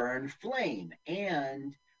to burn flame.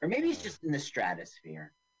 Or maybe he's just in the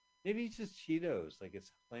stratosphere. Maybe it's just Cheetos, like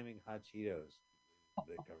it's flaming hot Cheetos.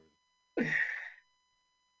 That covered.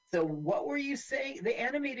 So what were you saying? The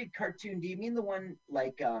animated cartoon, do you mean the one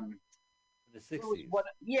like In the 60s.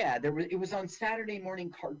 Yeah, it was on Saturday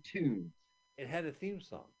morning cartoons. It had a theme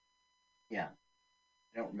song. Yeah.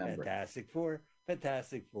 I don't remember. Fantastic Four.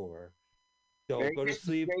 Don't go to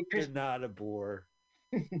sleep. You're not a bore.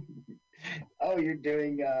 Oh, you're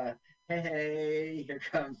doing hey, here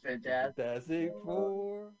comes Fantastic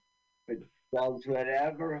Four. Does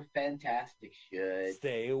whatever a fantastic should.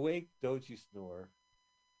 Stay awake, don't you snore.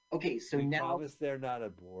 Okay, so we now promise they're not a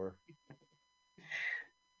bore.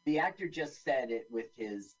 The actor just said it with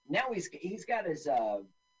his. Now he's got his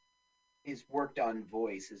worked on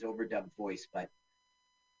voice, his overdubbed voice, but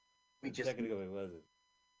A second ago, it wasn't.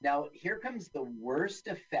 Now here comes the worst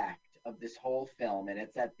effect of this whole film, and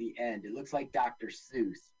it's at the end. It looks like Dr.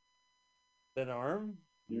 Seuss. An arm?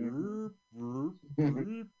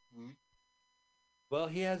 Mm-hmm. Well,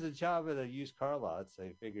 he has a job at a used car lot, so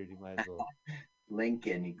I figured he might as well.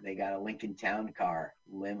 Lincoln. They got a Lincoln Town Car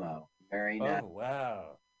limo. Very nice. Oh,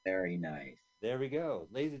 wow. Very nice. There we go.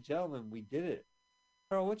 Ladies and gentlemen, we did it.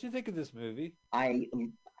 Carl, what'd you think of this movie? I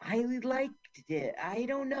liked it. I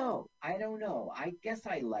don't know. I guess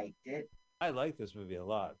I liked it. I like this movie a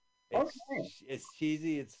lot. It's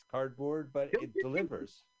cheesy, it's cardboard, but it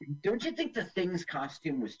delivers. Don't you think the Thing's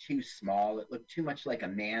costume was too small? It looked too much like a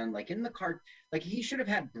man. Like in the like he should have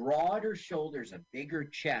had broader shoulders, a bigger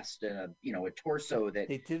chest, and a torso that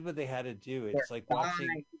they did what they had to do. It's like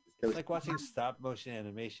watching stop motion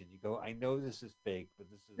animation. You go, I know this is fake, but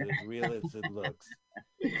this is as real as it looks.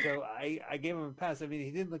 So I gave him a pass. I mean,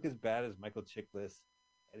 he didn't look as bad as Michael Chiklis,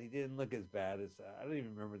 and he didn't look as bad as I don't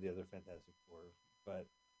even remember the other Fantastic Four, but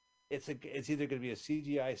it's either going to be a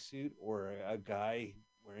CGI suit or a guy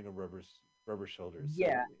wearing a rubber shoulders.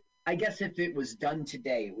 Yeah, so, I guess if it was done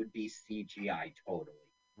today, it would be CGI totally.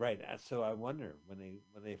 Right. So I wonder when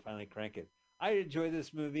they finally crank it. I enjoy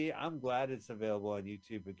this movie. I'm glad it's available on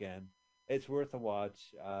YouTube again. It's worth a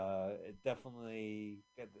watch. It definitely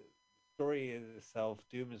the story in itself.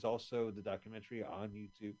 Doom is also the documentary on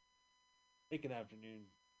YouTube. Take an afternoon.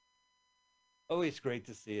 Always great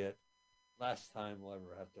to see it. Last time we'll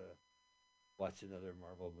ever have to watch another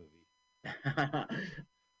Marvel movie.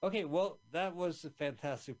 Okay, well, that was the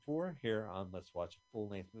Fantastic Four here on Let's Watch a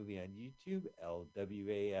Full-Length Movie on YouTube,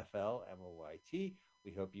 LWAFLMOYT.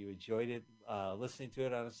 We hope you enjoyed it listening to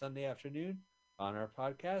it on a Sunday afternoon on our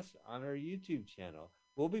podcast, on our YouTube channel.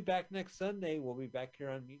 We'll be back next Sunday. We'll be back here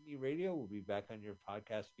on Mutiny Radio. We'll be back on your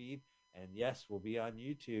podcast feed. And yes, we'll be on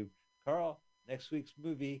YouTube. Carl, next week's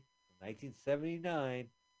movie, 1979,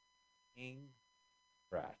 King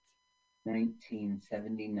Brat.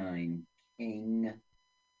 1979, King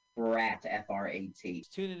Brat, F-R-A-T.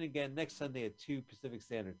 Tune in again next Sunday at 2 Pacific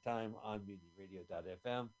Standard Time on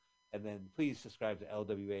MutinyRadio.fm. And then please subscribe to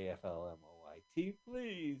LWAFLMOYT tea,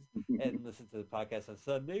 please. And listen to the podcast on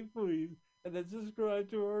Sunday, please. And then subscribe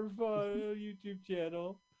to our YouTube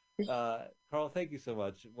channel. Carl, thank you so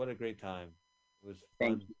much. What a great time. It was fun.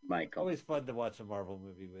 Thank you, Michael. Always fun to watch a Marvel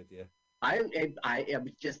movie with you. I was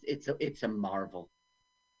just, it's a marvel.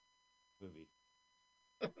 Movie.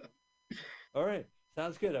 All right.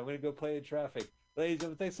 Sounds good. I'm going to go play in traffic. Ladies and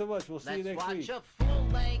gentlemen, thanks so much. We'll see you next week. Let's watch a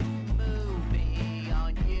full-length movie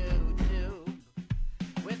on YouTube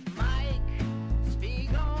with Mike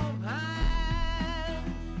Spiegelman.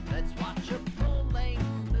 Let's watch a full-length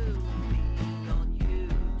movie on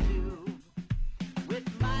YouTube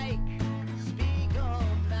with Mike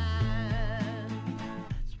Spiegelman.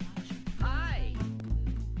 Let's watch it. Hi,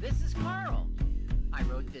 this is Carl. I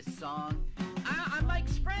wrote this song. I'm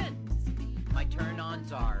Mike's friend. My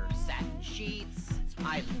turn-ons are satin sheets.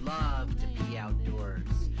 I love to be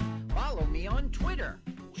outdoors. Follow me on Twitter.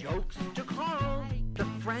 Jokes to Carl. The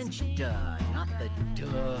French duh, not the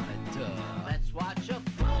duh. Let's watch a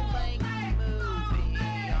full-length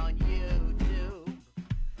movie on YouTube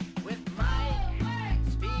with Mike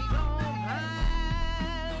Spiegelman.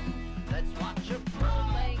 Let's watch a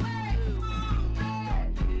full-length movie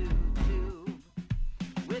on YouTube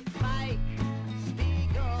with Mike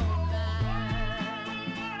Spiegelman.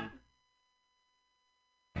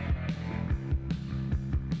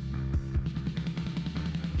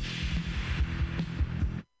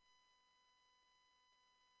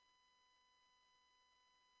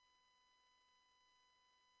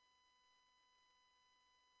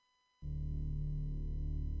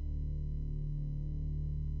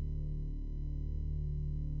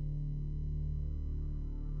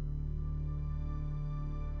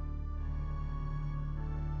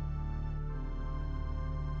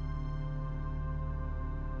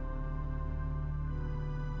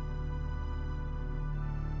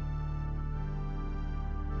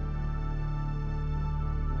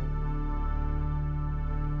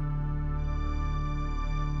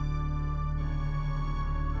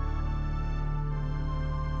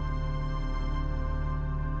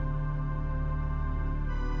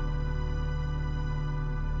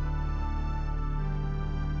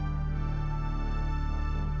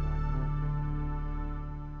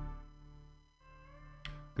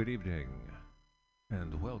 Good evening,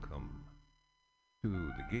 and welcome to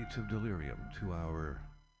the Gates of Delirium, 2-hour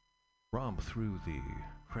romp through the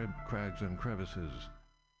crags and crevices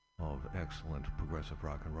of excellent progressive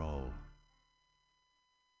rock and roll,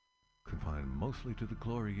 confined mostly to the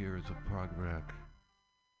glory years of prog rock,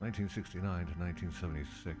 1969 to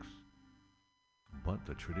 1976. But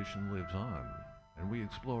the tradition lives on, and we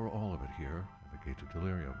explore all of it here at the Gates of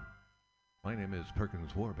Delirium. My name is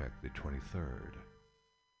Perkins Warbeck, the 23rd.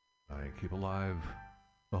 I keep alive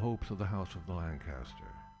the hopes of the House of the Lancaster.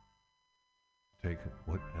 Take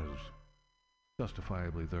what as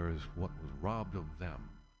justifiably theirs, what was robbed of them.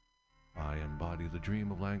 I embody the dream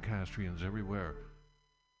of Lancastrians everywhere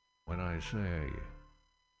when I say,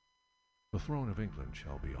 the throne of England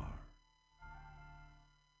shall be ours.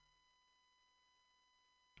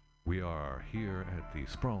 We are here at the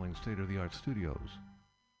sprawling state-of-the-art studios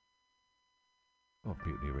of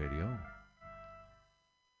Mutiny Radio.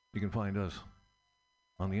 You can find us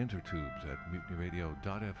on the intertubes at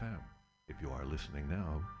mutinyradio.fm. If you are listening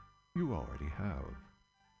now, you already have.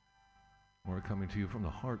 We're coming to you from the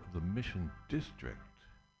heart of the Mission District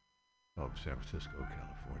of San Francisco,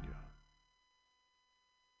 California.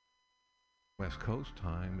 West Coast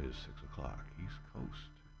time is 6 o'clock. East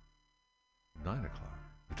Coast, 9 o'clock.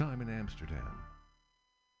 The time in Amsterdam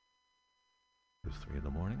is 3 in the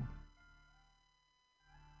morning.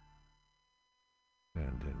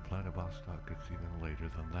 And in Vladivostok, it's even later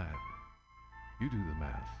than that. You do the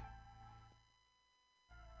math.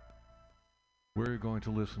 We're going to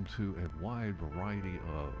listen to a wide variety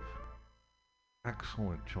of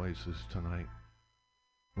excellent choices tonight.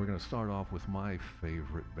 We're going to start off with my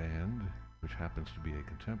favorite band, which happens to be a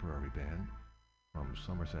contemporary band from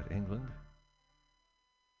Somerset, England.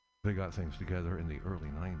 They got things together in the early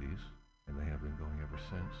 90s, and they have been going ever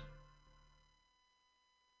since.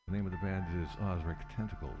 The name of the band is Osric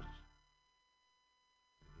Tentacles.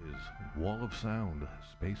 It is Wall of Sound,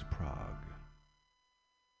 Space Prague.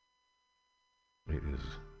 It is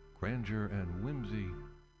grandeur and whimsy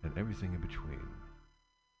and everything in between.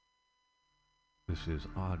 This is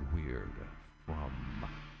Odd Weird from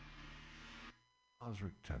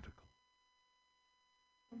Osric Tentacles.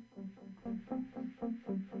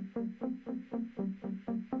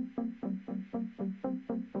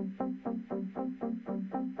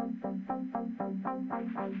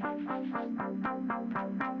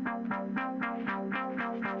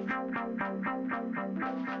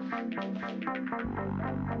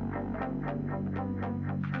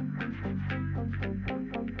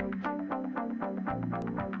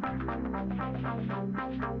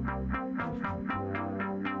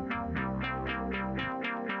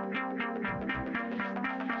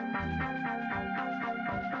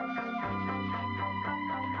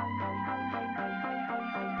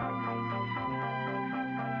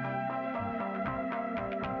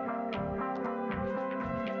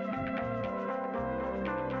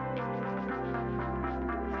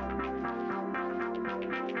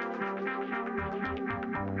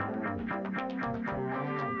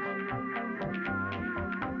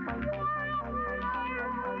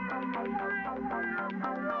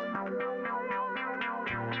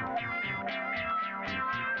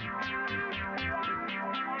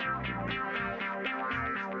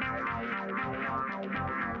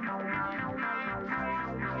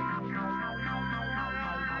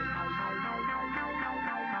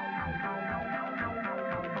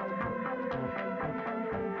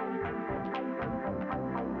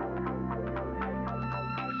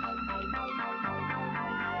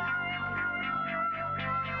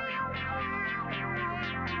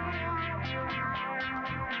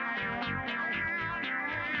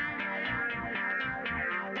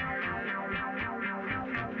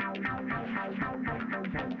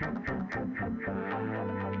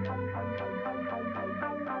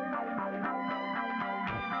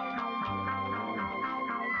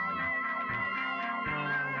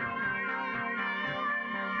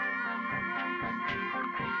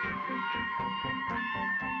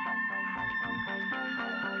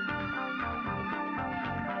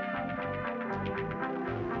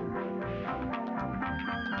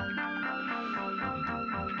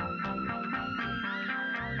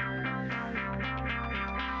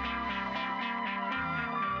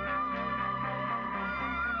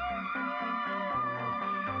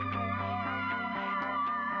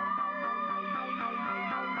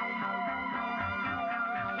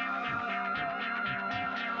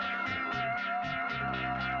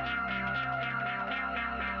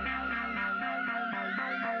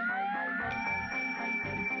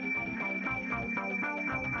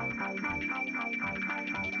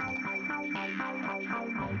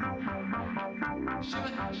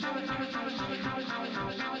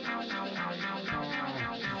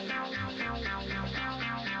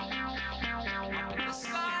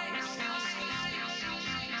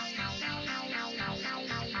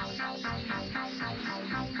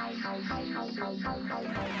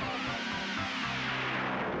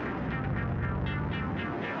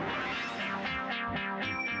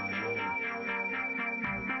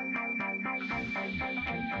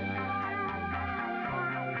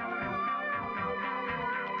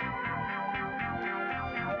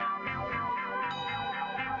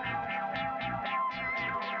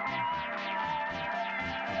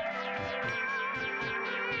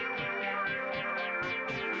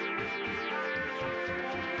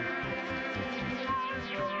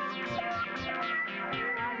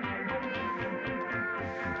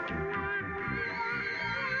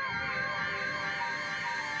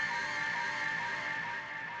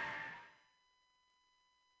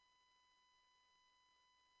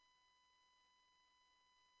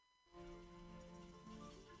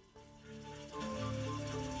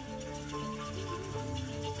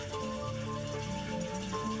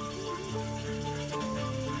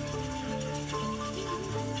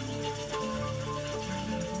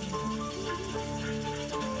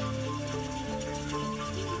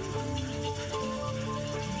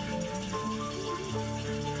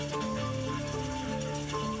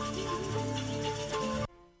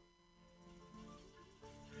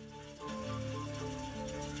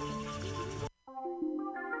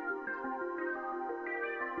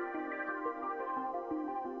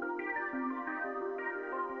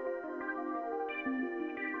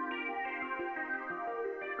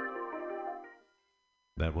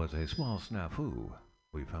 That was a small snafu.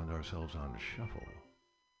 We found ourselves on shuffle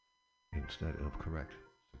instead of correct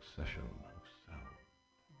succession of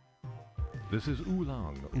sound. This is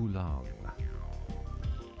Oolong Oolong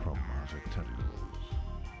from Magic Tentacles.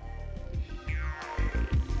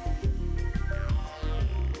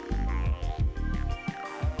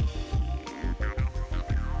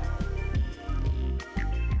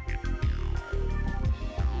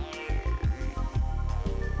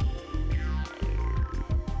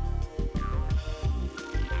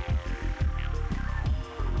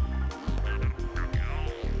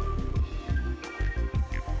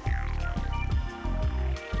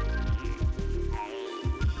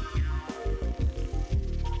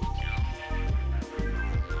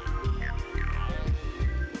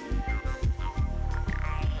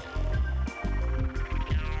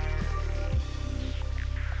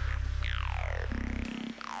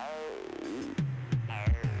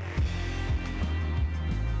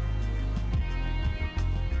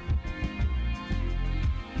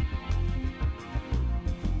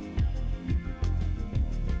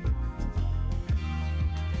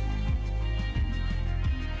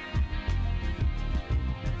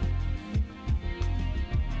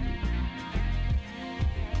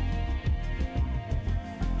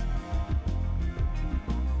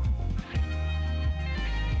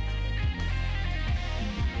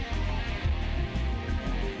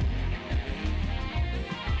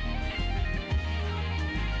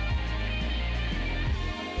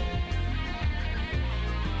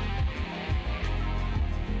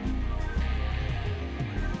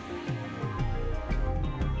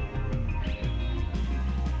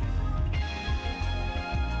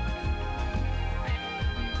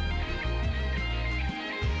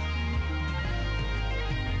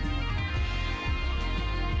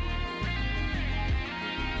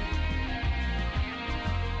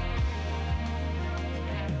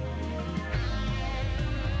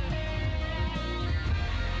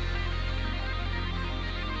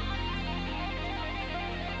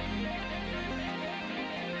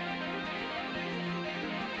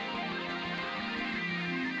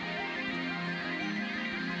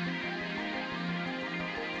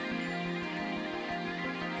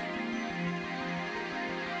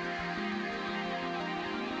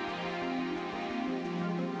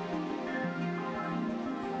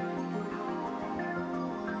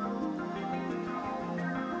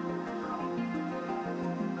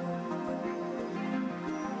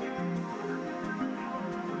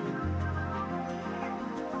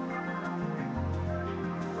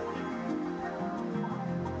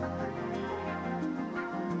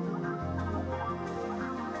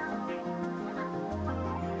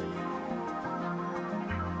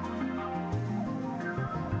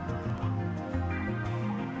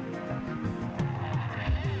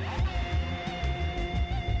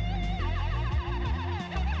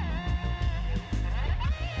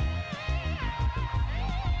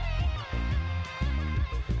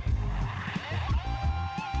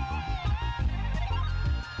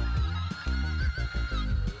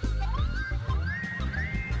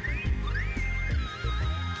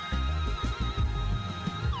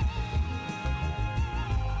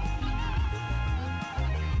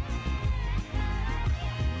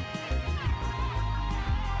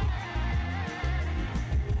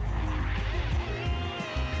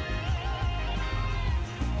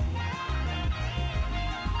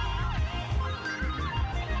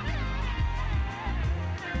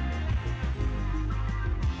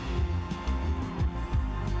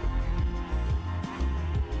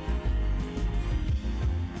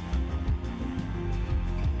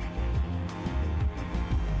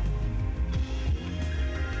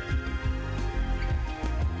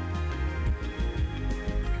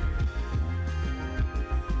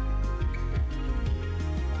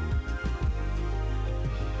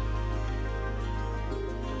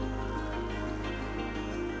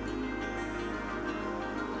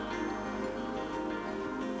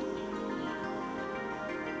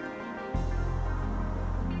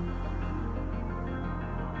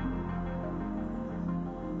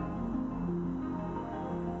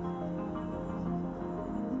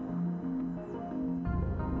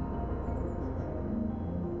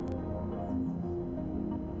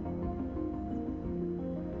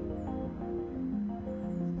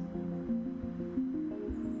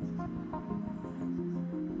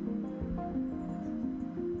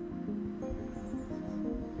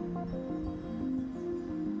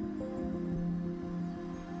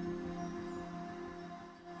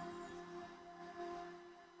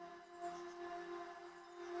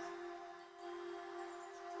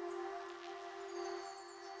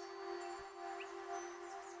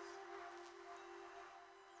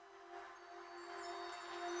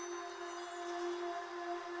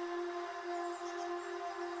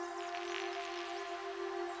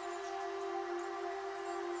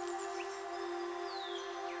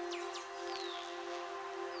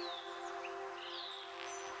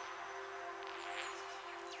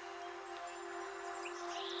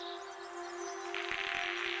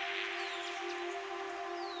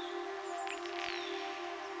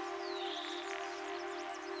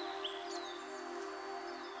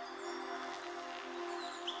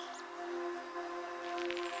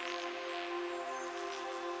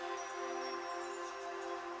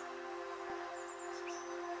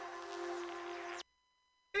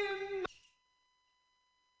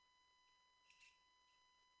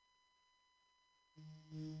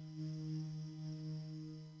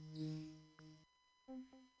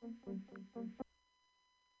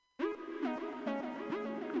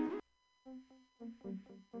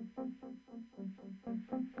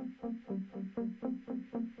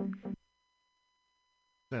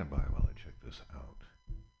 Stand by while I check this out.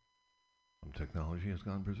 Some technology has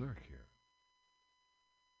gone berserk here.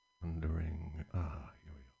 Wondering, here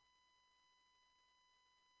we go.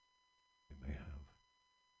 We may have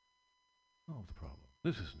solved the problem.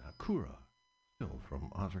 This is Nakura, still from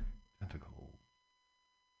Ozric Tentacle.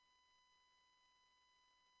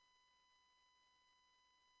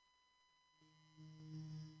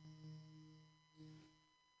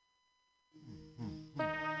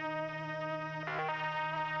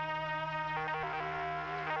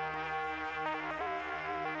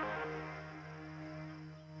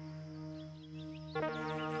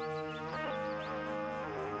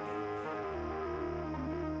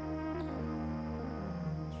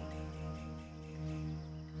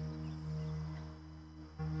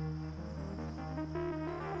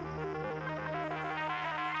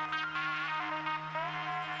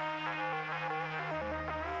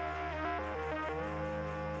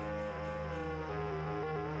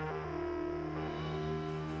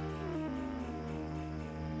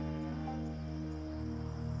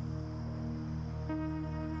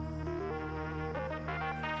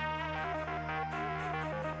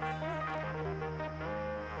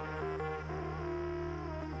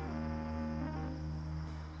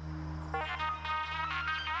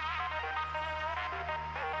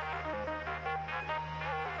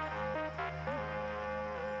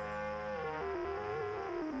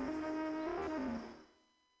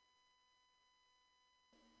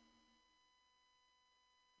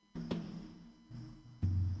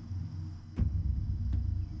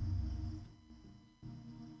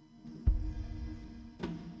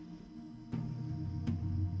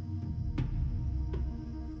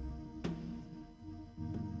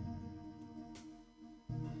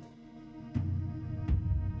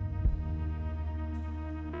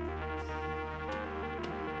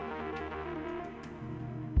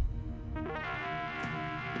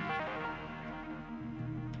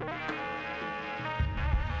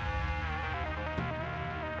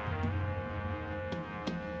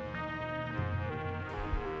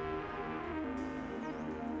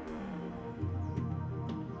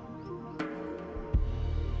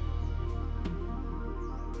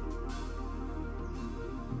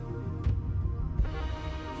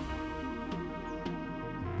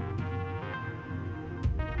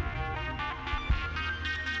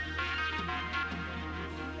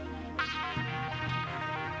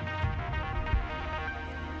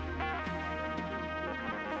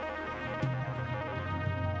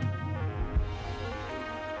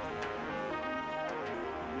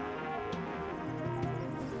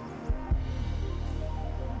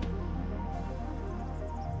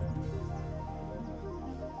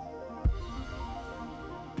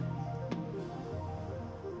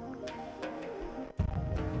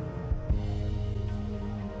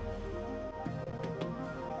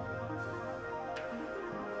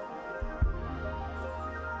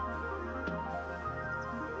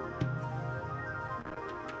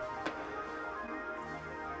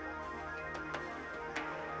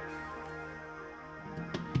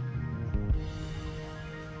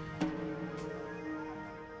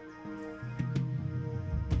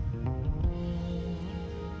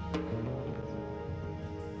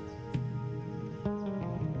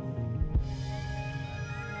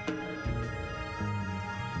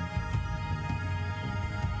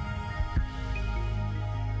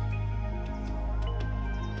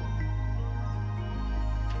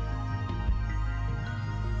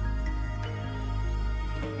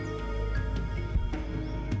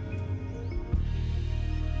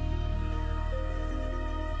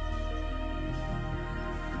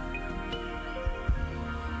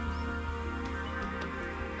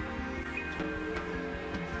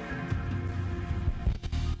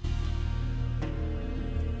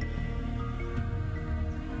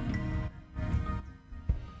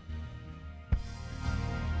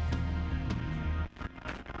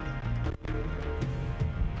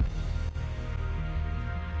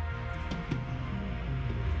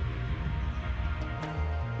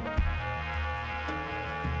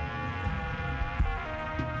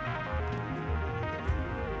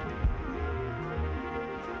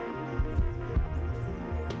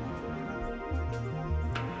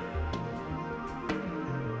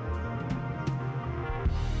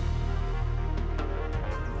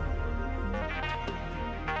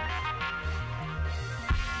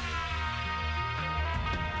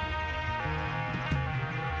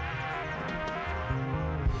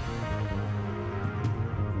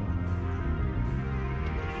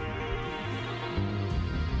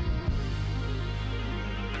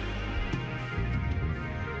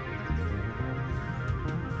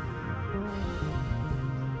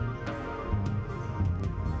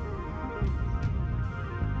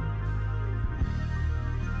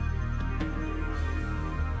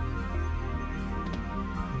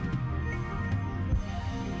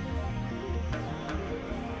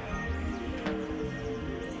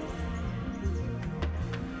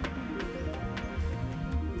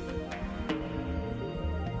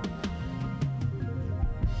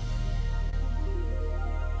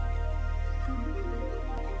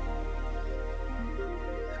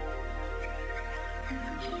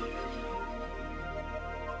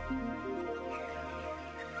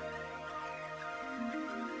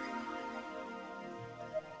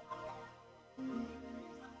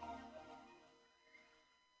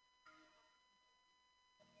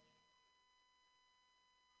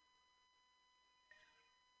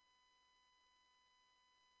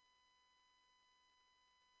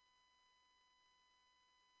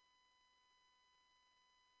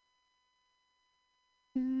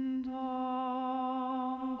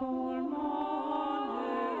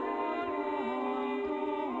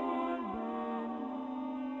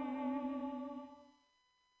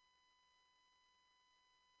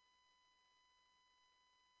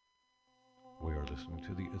 We are listening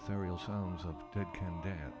to the ethereal sounds of Dead Can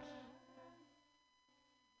Dance.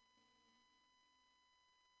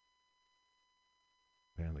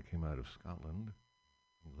 Band that came out of Scotland,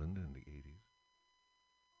 England in the 80s.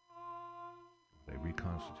 A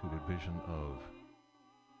reconstituted vision of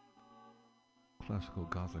classical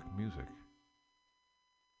Gothic music,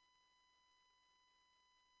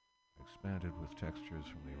 expanded with textures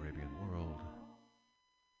from the Arabian world,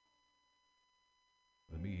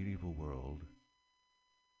 the medieval world,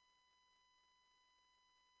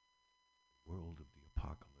 the world of the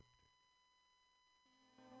apocalyptic.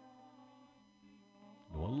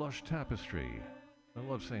 A lush tapestry. I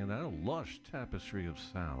love saying that. A lush tapestry of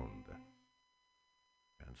sound.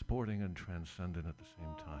 Transporting and transcendent at the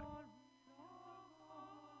same time.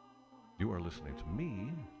 You are listening to me,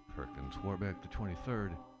 Perkins Warbeck, the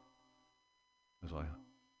 23rd, as I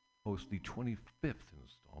host the 25th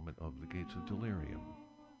installment of The Gates of Delirium.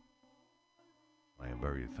 I am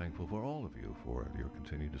very thankful for all of you for your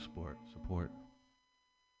continued support,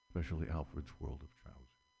 especially Alfred's World of Trousers.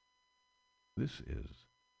 This is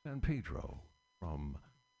San Pedro from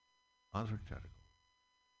Ozarctetical.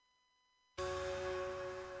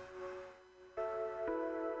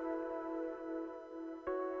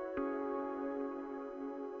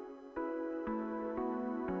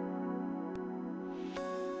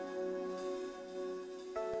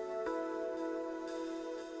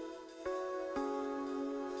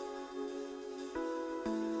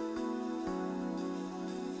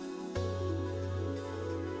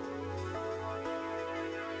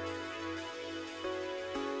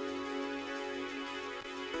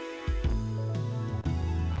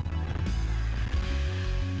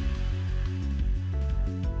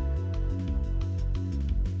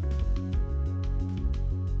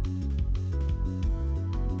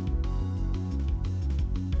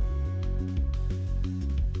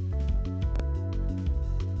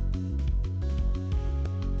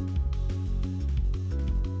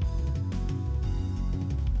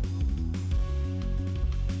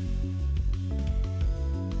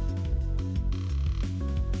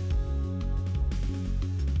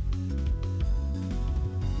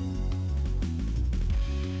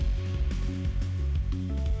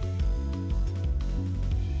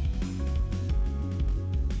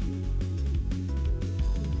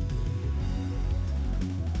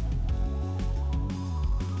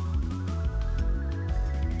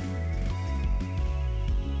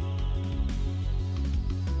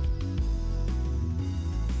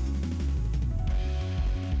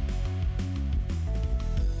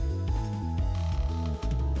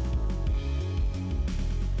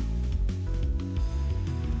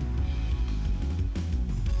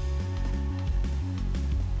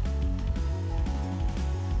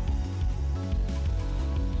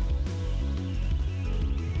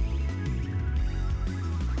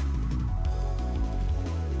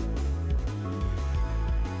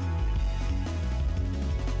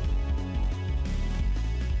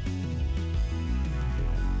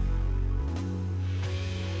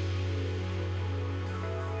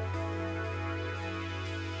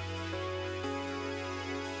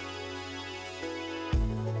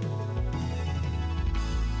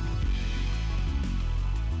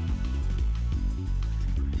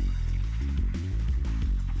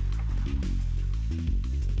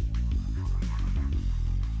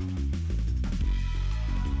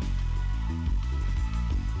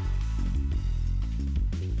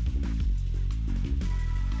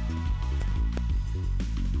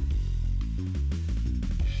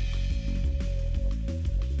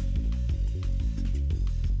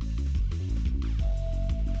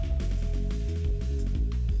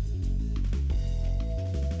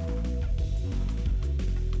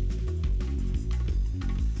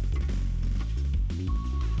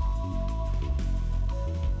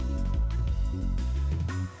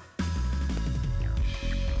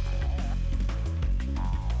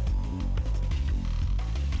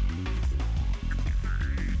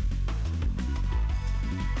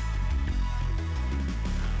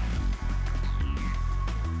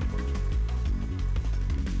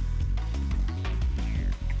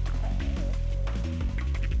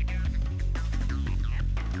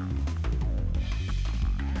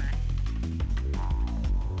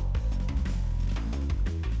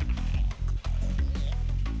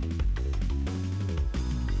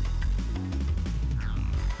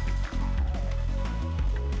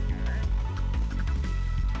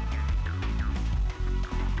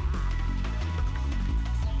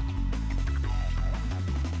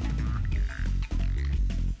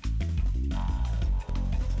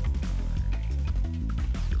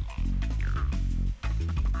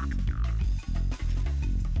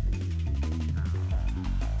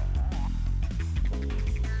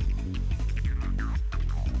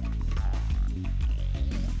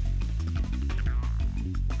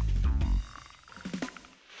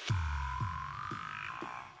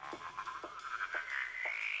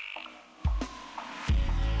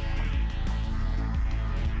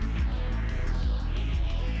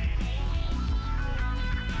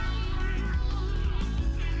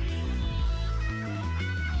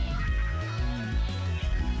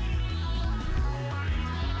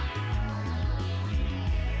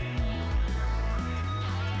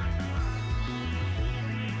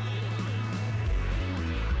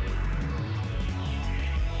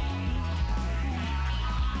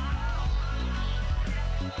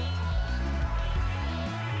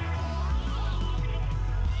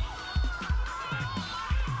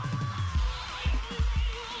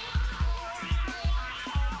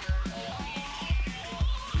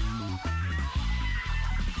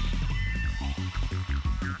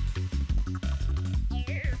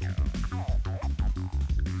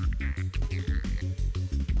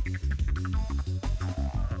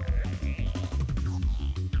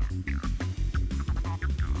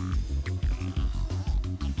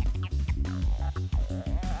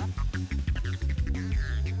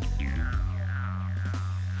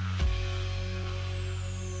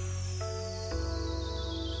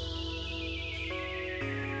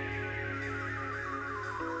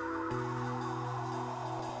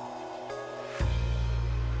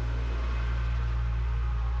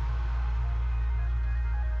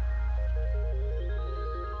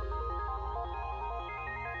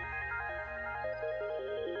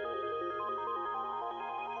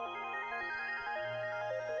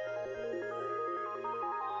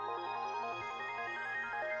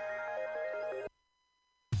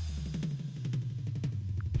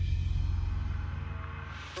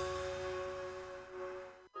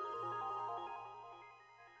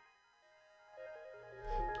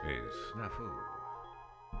 A snafu.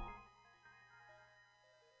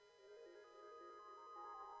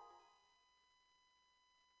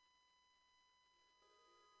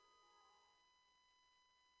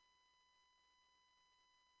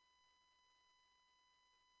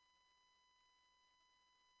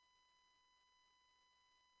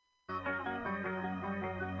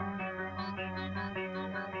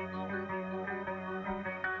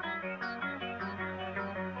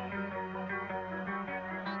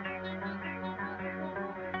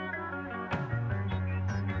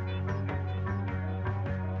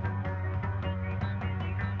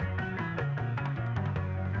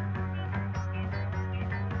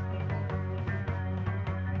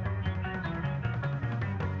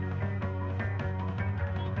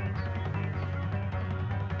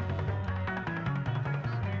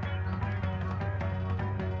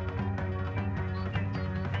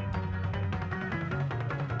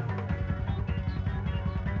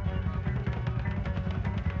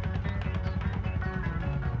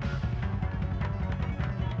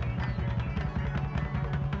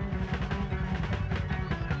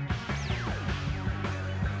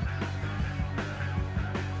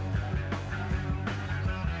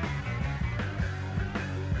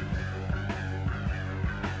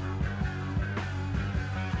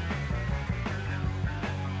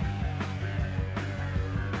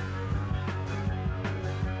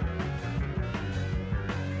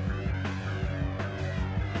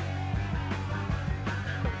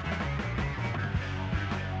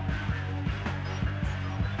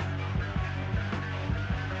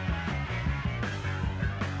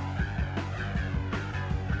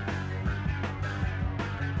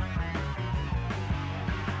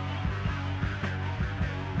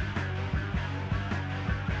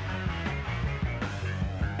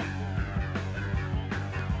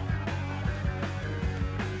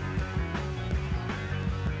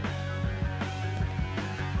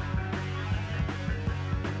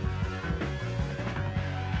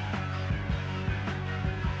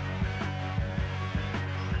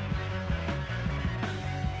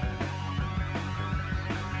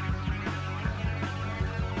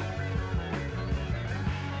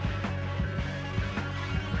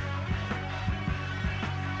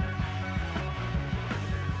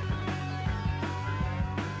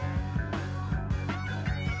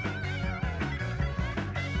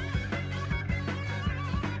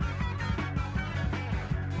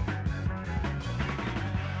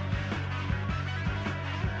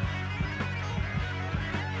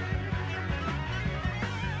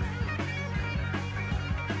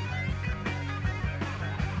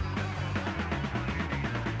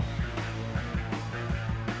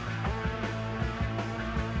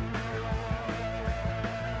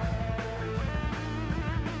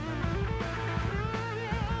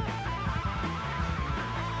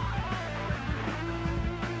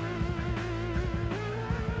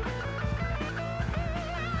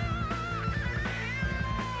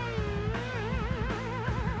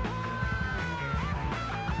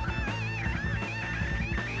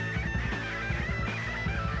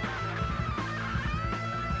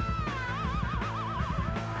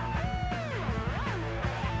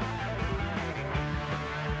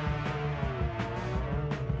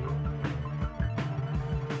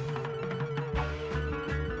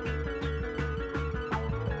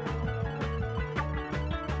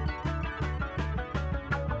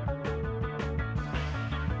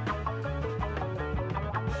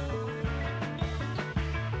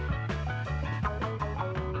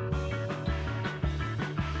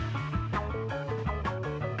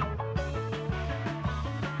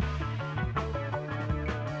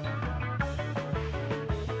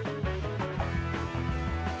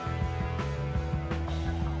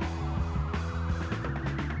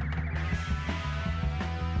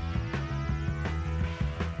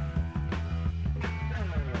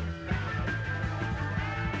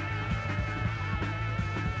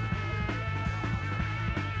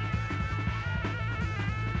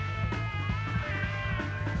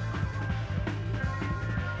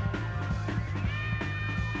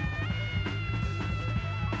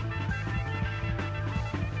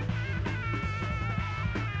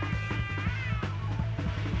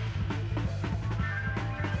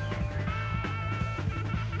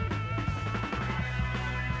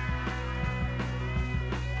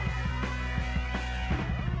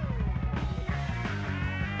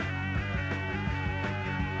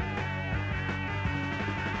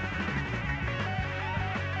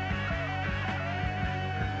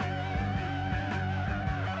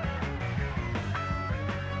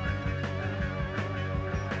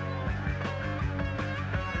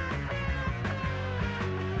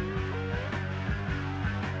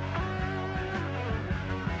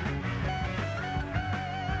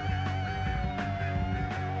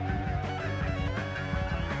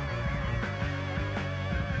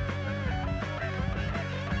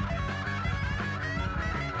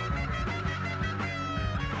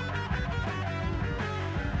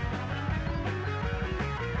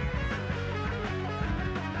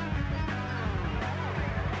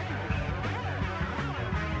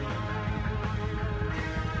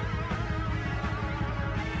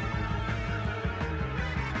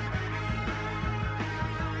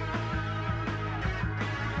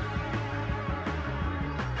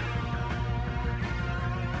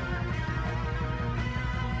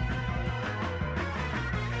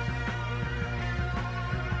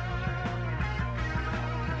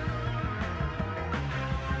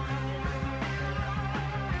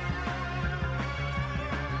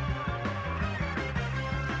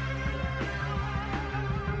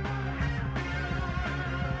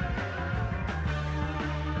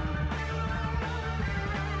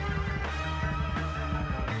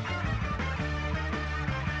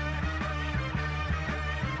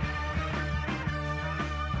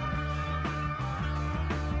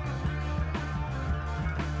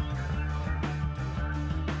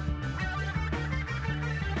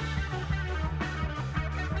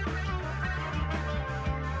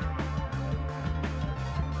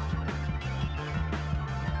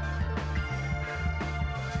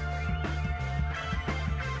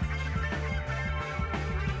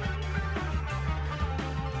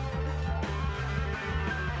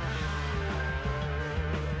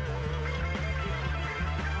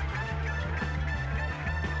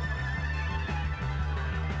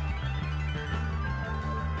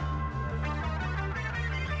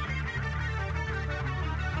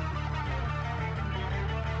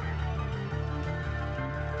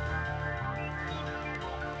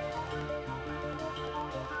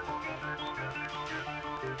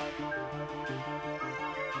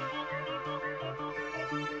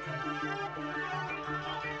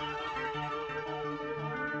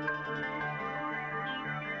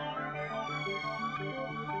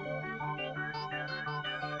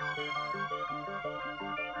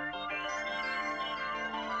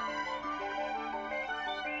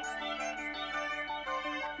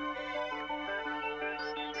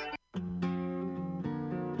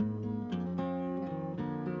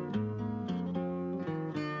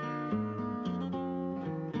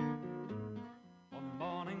 On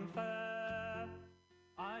morning fair,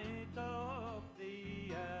 I took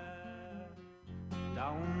the air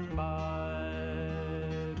down by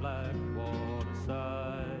Blackwater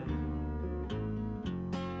side.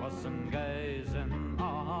 Wasn't gazing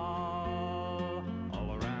all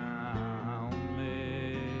around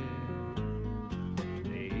me.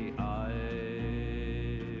 The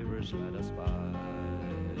Irish let us by.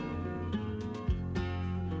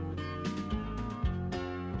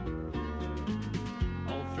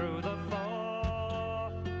 All through the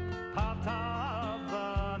fore part of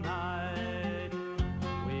the night,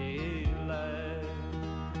 we lay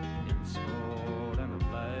in sport and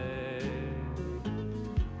play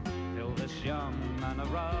till this young man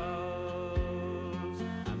arose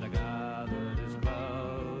and gathered his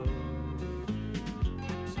bow,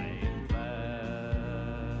 saying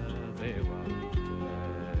fare thee well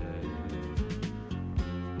today.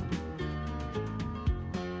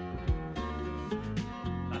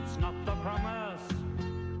 That's not the promise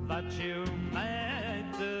that you made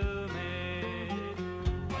to me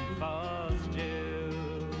when first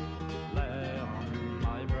you lay on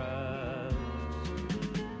my breast.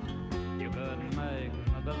 You couldn't make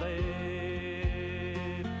me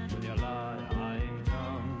believe with your lying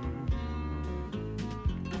tongue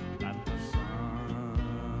that the sun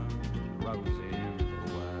rose in the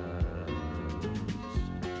west.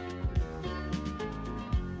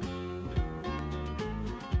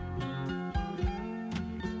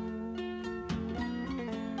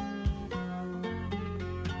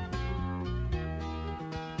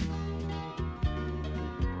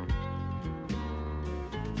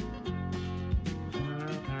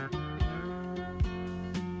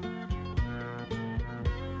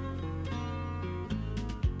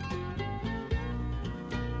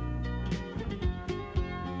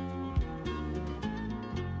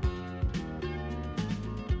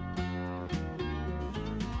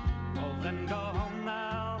 Well, then go home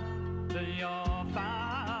now to your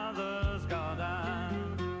father's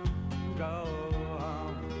garden. Go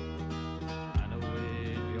home and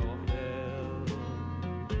await your fill,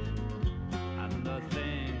 and the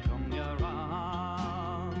thing on your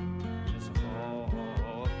arm is a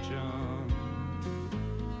fortune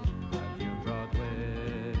that you brought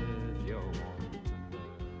with your wanton love.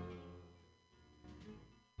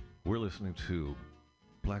 We're listening to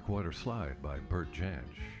Blackwater Slide by Bert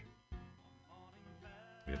Jansch.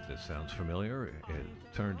 If this sounds familiar, it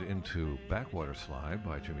turned into Backwater Slide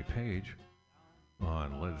by Jimmy Page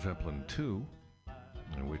on Led Zeppelin II,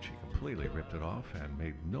 in which he completely ripped it off and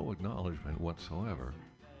made no acknowledgement whatsoever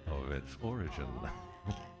of its origin.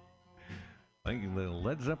 I think the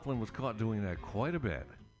Led Zeppelin was caught doing that quite a bit.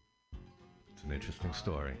 It's an interesting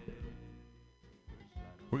story.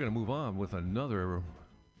 We're going to move on with another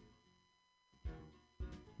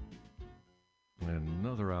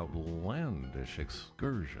outlandish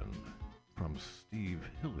excursion from Steve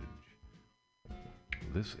Hillage.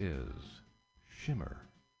 This is Shimmer.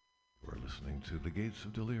 We're listening to The Gates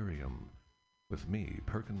of Delirium with me,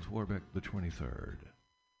 Perkins Warbeck the 23rd.